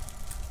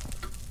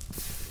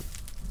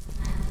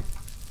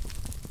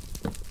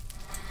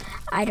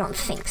 I don't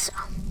think so.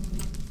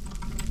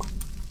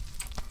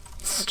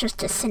 It's just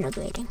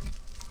disintegrating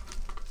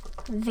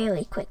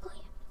very quickly.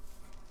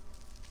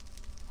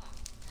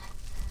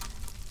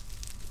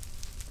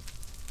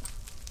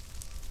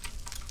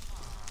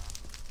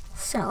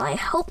 So I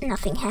hope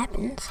nothing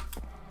happens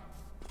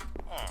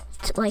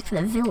to like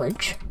the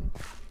village.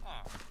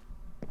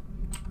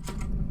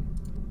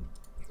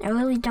 I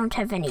really don't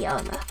have any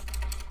armor.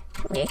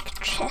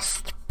 Like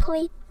chest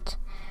plate,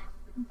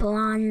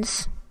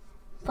 bronze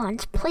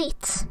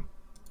plates.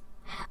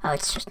 Oh,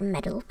 it's just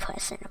metal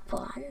press and a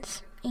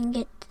bronze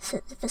ingot. So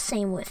the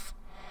same with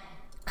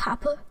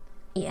copper.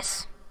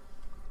 Yes.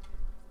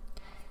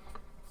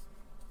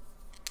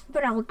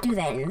 But I'll do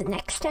that in the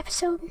next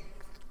episode.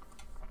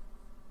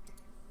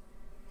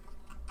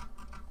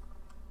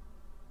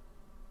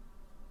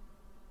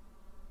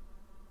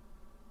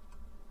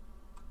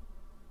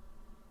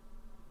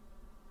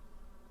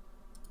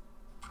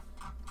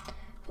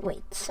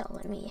 Wait, so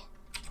let me...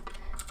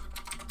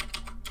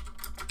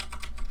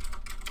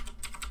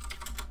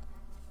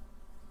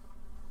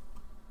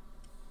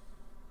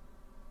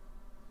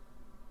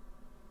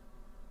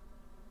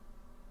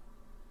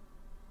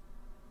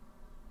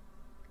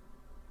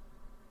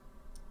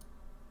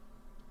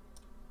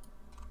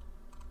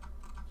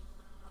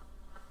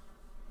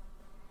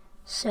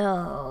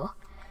 So...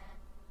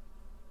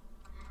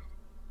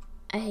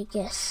 I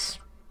guess...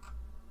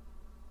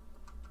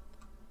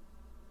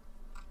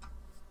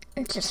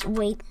 just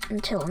wait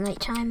until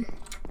nighttime.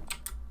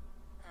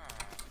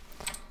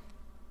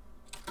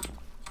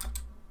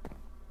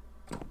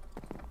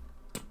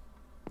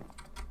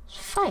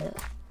 Fire.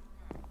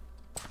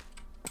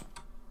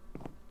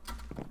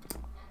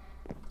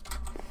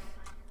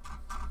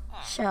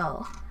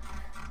 So...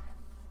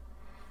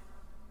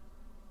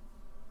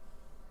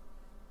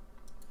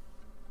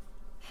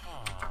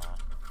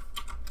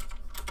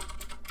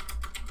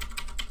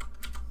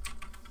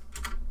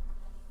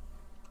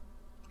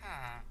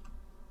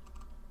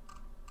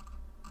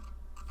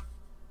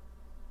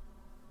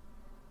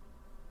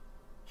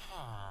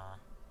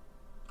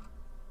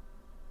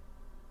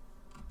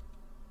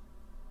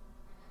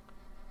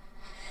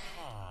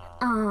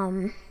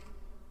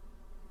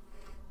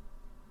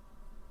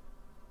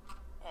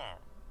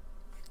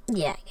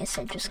 yeah, I guess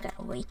I just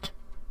gotta wait.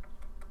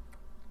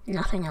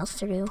 Nothing else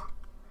to do.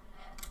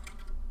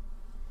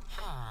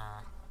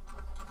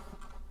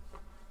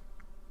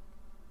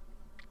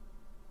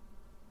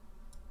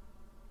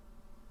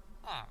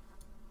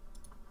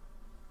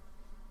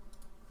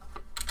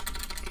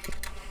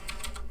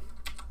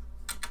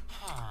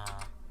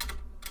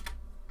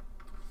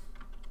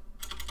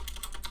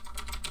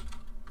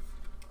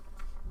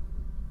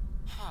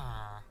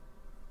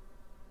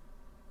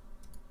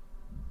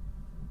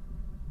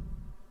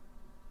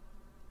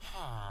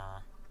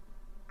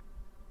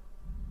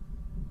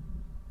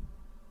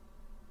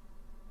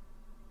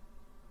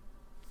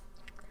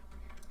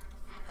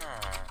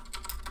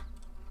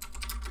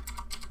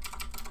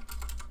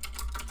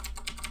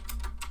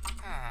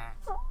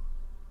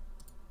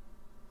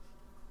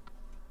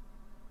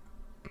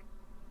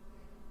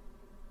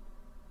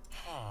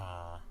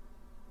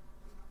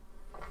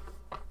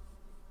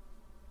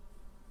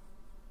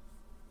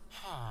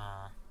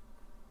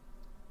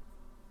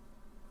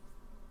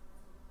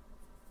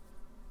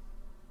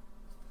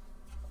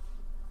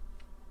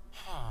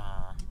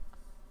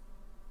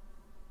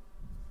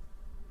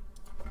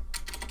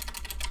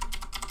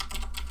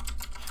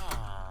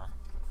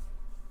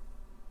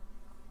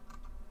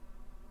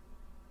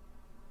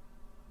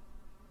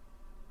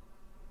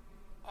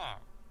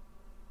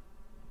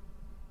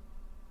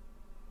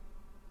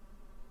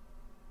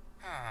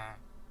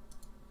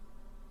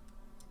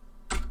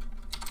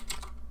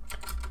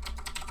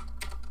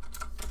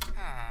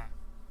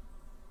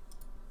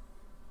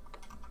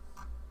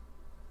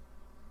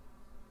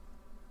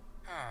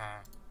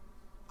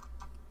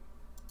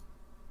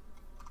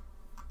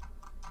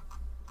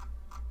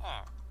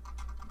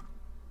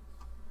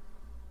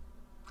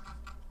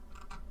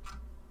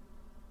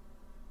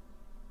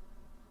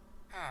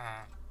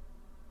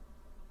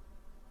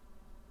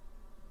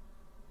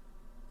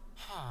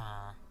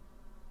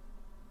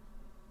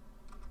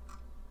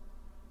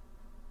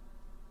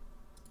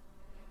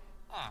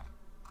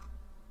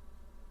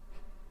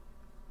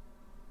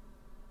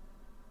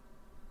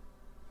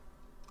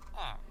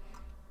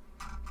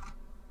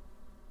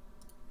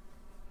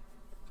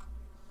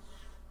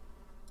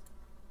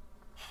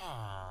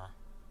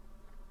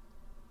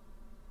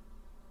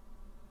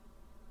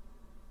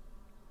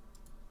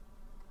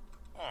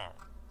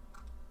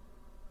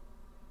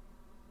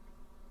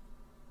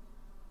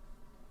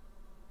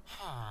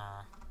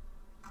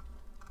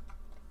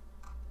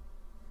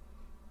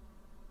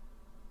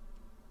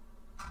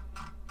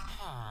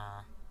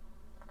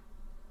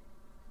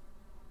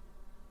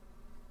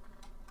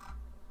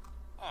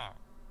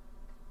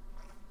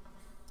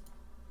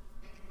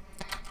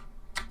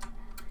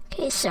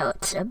 Okay, so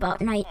it's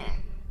about night.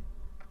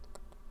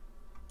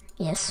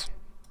 Yes.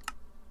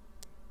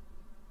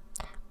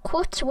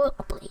 Quartz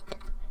work blade.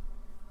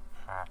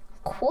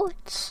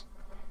 Quartz.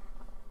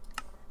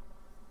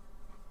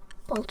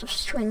 Bolt of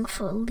string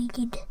for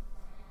lead.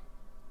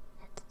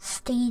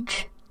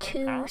 Stage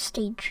 2,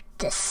 stage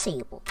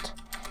disabled.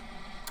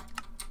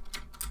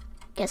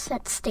 Guess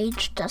that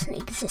stage doesn't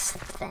exist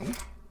then.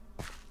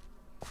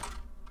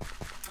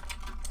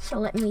 So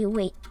let me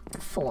wait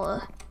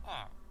for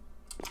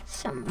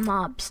some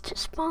mobs to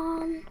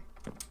spawn.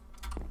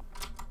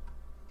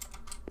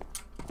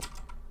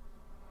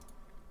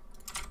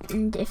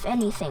 And if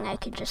anything, I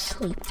could just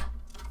sleep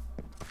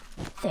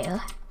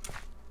there.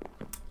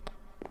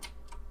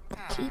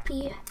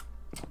 Teepee.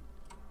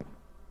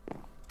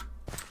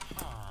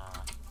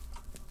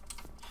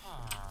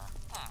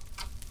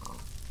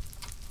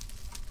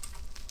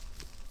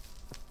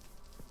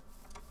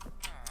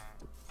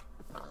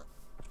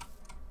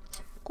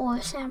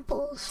 Ore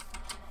samples.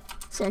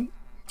 So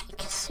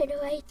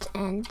cassiterite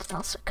and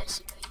also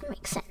cassiterite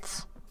makes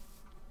sense.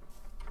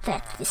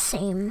 That the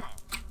same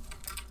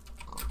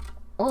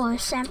ore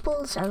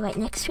samples are right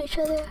next to each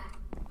other.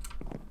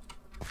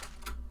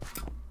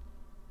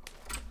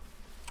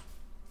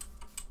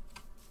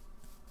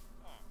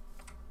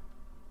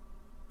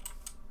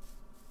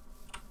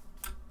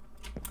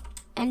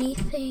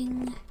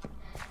 Anything?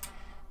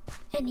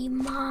 Any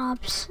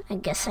mobs? I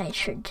guess I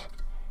should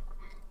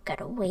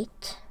gotta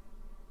wait.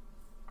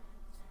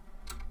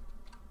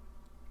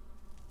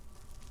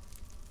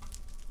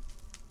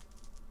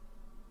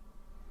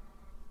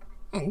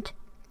 And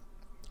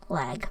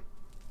lag.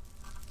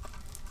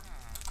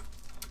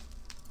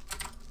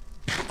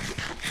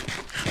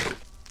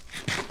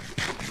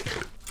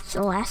 It's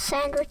the last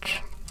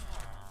sandwich.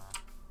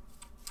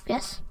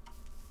 Yes.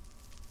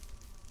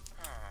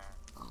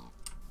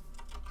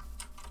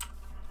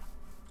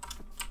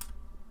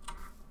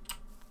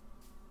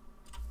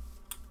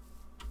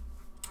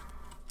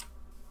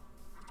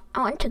 I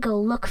want to go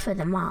look for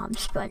the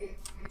mobs, but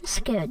I'm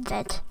scared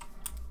that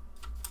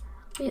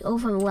I'll be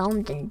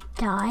overwhelmed and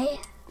die.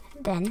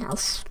 Then I'll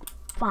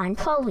spawn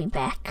probably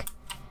back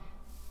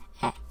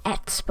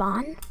at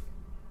spawn.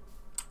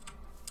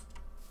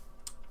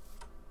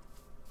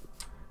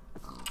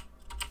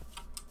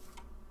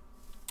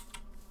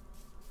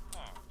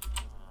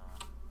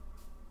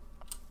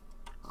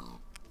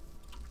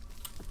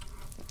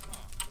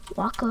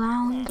 Walk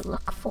around,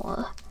 look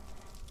for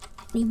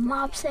any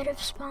mobs that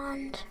have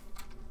spawned.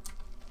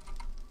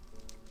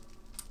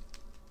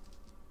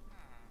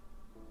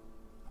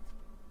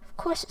 Of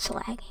course it's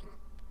lagging.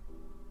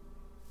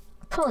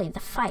 Probably the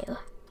fire,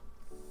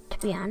 to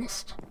be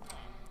honest.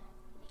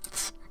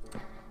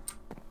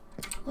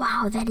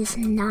 Wow, that is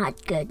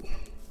not good.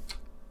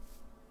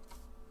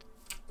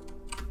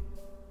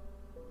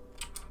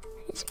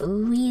 It's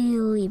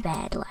really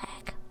bad lag.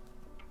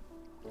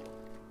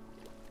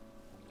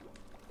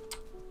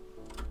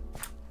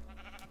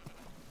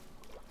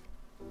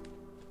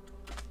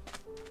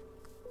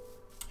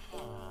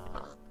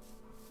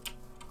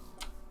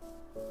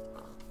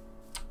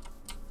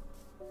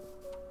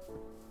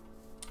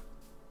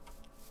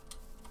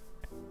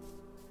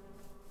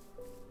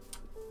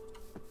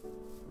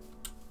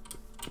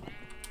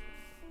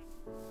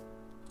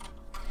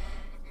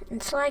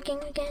 It's lagging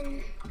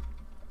again.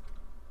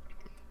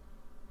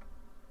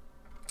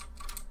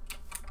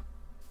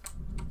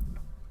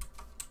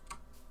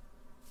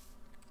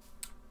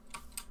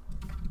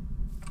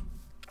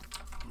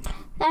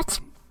 That's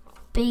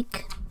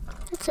big.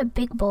 That's a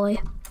big boy.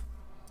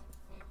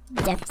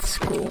 Depth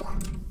school.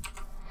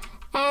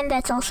 And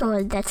that's also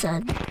a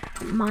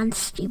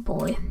monsty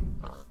boy.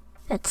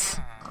 That's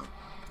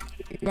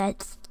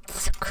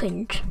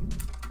cringe.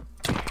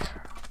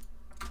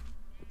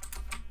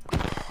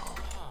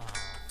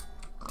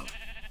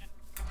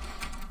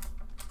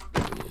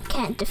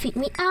 Can't defeat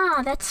me.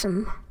 Ah, that's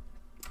some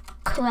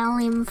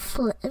Corellium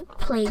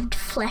plagued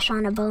flesh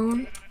on a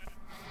bone.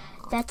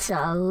 That's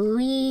a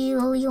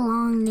really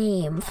long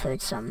name for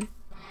some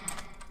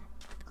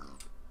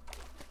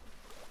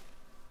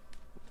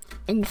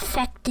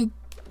infected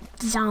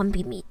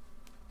zombie meat.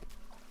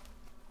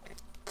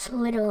 It's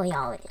literally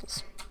all it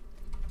is.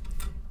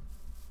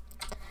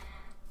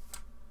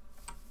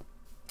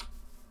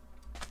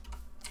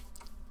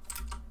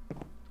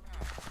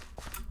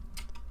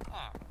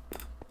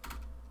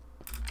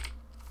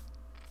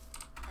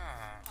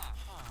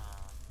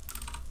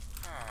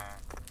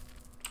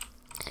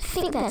 I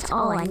think that's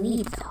all I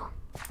need, though.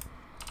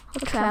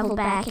 I'll travel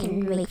back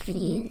and make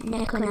the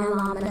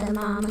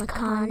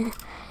Necronomicon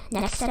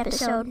next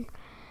episode.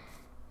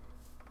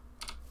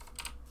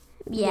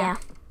 Yeah.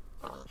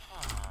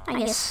 I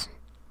guess.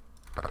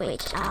 Wait,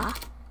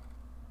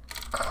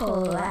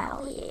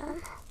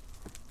 Corallium.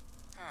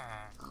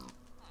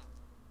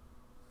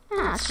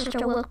 It's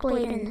just a work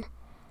blade and...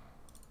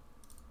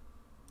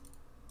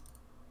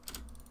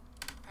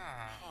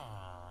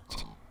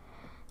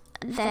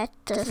 That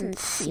doesn't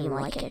seem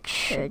like it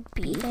should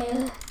be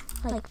there,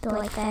 like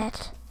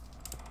that.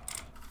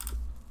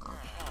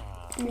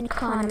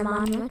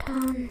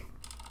 Necronomicon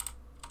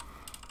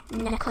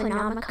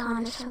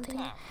or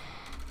something.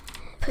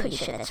 Pretty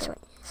sure that's what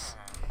it is.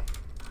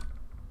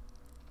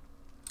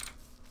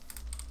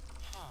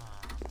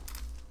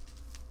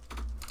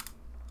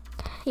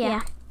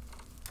 Yeah.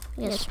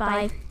 I guess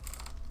bye.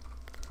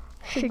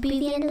 Should be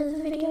the end of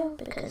the video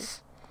because...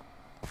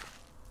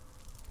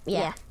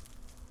 Yeah.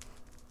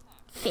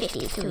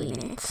 53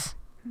 minutes.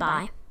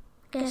 Bye.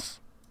 Guess.